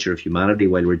explored the nature of humanity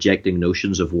while rejecting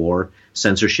notions of war,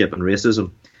 censorship and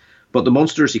racism. But the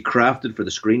monsters he crafted for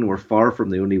the screen were far from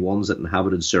the only ones that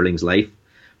inhabited Serling's life,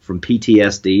 from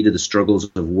PTSD to the struggles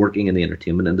of working in the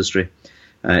entertainment industry.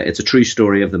 It's a true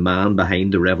story of the man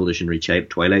behind the revolutionary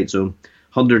Twilight Zone.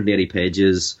 180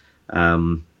 pages,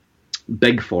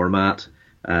 big format,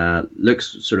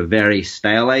 looks sort of very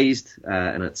stylized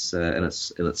in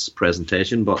its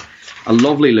presentation, but a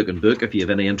lovely looking book if you have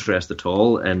any interest at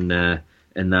all in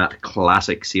that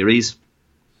classic series.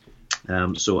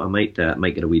 So I might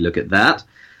get a wee look at that.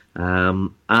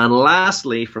 And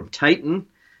lastly, from Titan,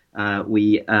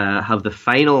 we have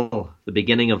the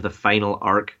beginning of the final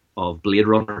arc of Blade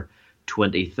Runner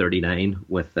 2039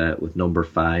 with number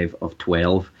 5 of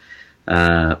 12.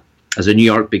 As a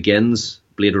new arc begins,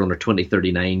 Blade Runner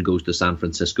 2039 goes to San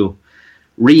Francisco.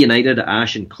 Reunited,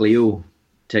 Ash and Cleo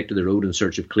take to the road in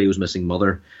search of Cleo's missing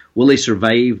mother. Will they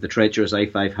survive the treacherous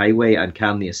I-5 highway, and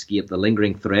can they escape the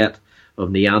lingering threat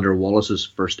of Neander Wallace's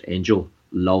first angel,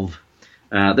 Love?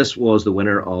 This was the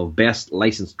winner of Best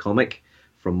Licensed Comic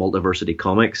Multiversity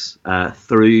Comics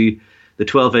through the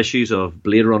 12 issues of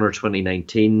Blade Runner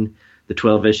 2019, the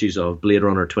 12 issues of Blade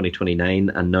Runner 2029,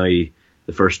 and now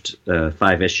the first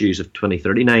 5 issues of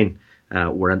 2039.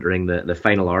 We're entering the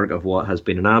final arc of what has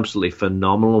been an absolutely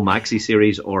phenomenal maxi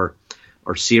series or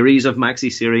series of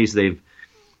maxi series. They've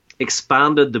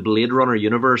expanded the Blade Runner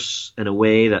universe in a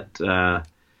way that that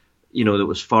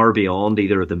was far beyond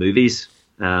either of the movies,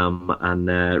 and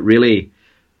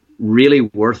really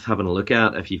worth having a look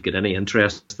at if you've got any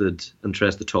interest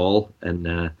at all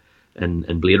in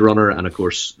Blade Runner. And of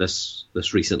course, this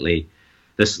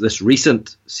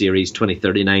recent series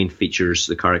 2039 features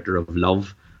the character of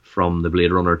Love from the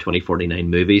Blade Runner 2049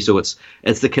 movie. So it's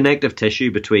the connective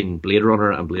tissue between Blade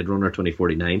Runner and Blade Runner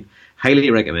 2049.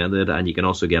 Highly recommended, and you can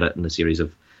also get it in a series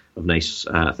of nice,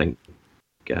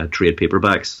 trade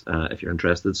paperbacks if you're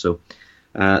interested. So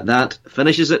that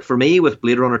finishes it for me with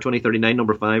Blade Runner 2039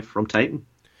 number 5 from Titan.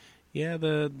 Yeah,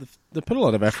 they put a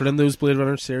lot of effort in those Blade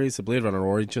Runner series. The Blade Runner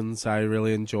Origins I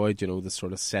really enjoyed, the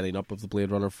sort of setting up of the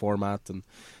Blade Runner format and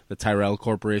the Tyrell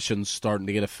Corporation starting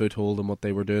to get a foothold in what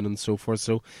they were doing and so forth.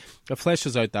 So it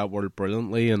fleshes out that world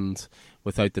brilliantly, and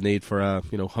without the need for a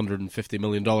 $150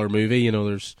 million movie.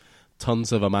 There's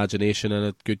tons of imagination in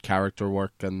it, good character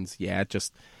work, and yeah, it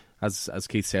just, as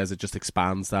Keith says, it just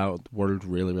expands that world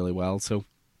really, really well. So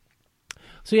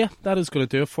yeah, that is going to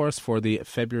do it for us for the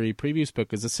February previews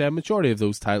book. As I said, majority of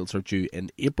those titles are due in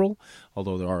April,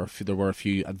 although there were a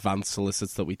few advanced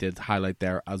solicits that we did highlight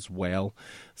there as well.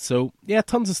 So yeah,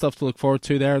 tons of stuff to look forward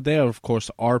to there. They are, of course,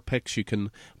 our picks. You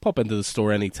can pop into the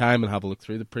store anytime and have a look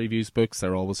through the previews books.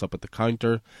 They're always up at the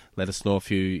counter. Let us know if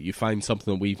you find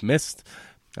something that we've missed.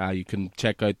 You can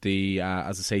check out the,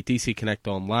 as I say, DC Connect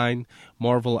online,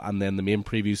 Marvel, and then the main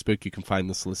previews book. You can find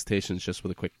the solicitations just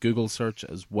with a quick Google search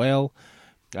as well.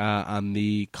 And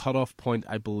the cutoff point,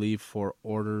 I believe, for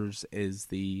orders is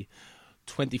the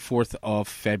 24th of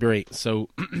February. So,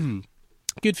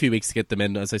 good few weeks to get them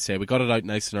in. As I say, we got it out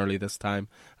nice and early this time,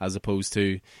 as opposed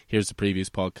to, here's the previous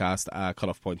podcast,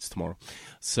 cutoff points tomorrow.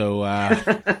 So,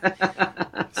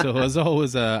 so as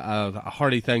always, a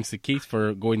hearty thanks to Keith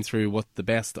for going through what the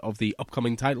best of the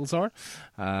upcoming titles are.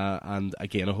 And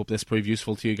again, I hope this proved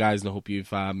useful to you guys, and I hope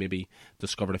you've maybe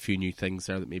discovered a few new things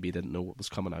there that maybe you didn't know what was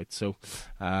coming out. So,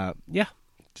 yeah,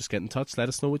 just get in touch. Let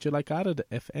us know what you'd like added,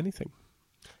 if anything.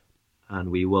 And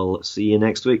we will see you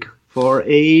next week for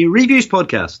a reviews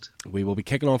podcast. We will be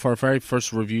kicking off our very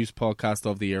first reviews podcast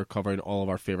of the year, covering all of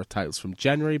our favourite titles from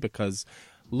January, because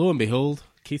lo and behold,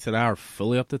 Keith and I are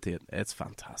fully up to date. It's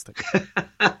fantastic.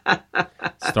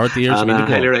 Start the year. And I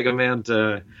highly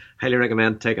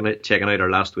recommend checking out our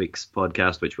last week's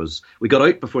podcast, which we got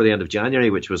out before the end of January,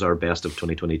 which was our best of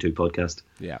 2022 podcast.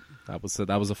 Yeah, that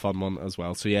was a fun one as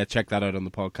well. So yeah, check that out on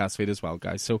the podcast feed as well,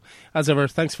 guys. So as ever,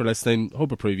 thanks for listening.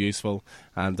 Hope it proved useful,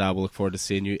 and we'll look forward to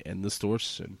seeing you in the stores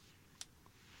soon.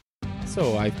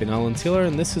 So I've been Alan Taylor,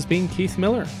 and this has been Keith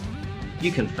Miller.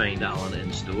 You can find Alan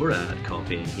in store at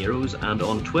Coffee and Heroes, and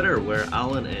on Twitter, where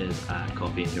Alan is at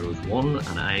Coffee and Heroes 1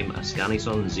 and I'm a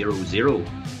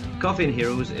Scannyson00. Coffee and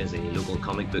Heroes is a local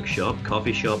comic book shop,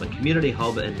 coffee shop and community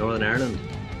hub in Northern Ireland,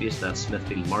 based at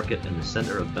Smithfield Market in the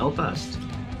centre of Belfast.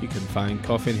 You can find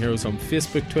Coffee and Heroes on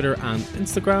Facebook, Twitter and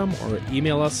Instagram, or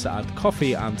email us at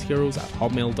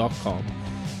coffeeandheroes@hotmail.com.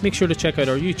 Make sure to check out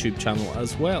our YouTube channel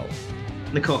as well.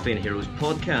 The Coffee and Heroes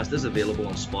podcast is available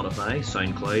on Spotify,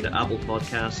 SoundCloud, Apple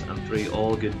Podcasts, and through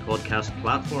all good podcast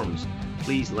platforms.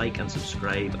 Please like and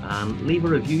subscribe and leave a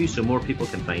review so more people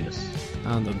can find us.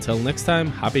 And until next time,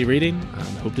 happy reading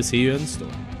and hope to see you in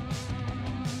store.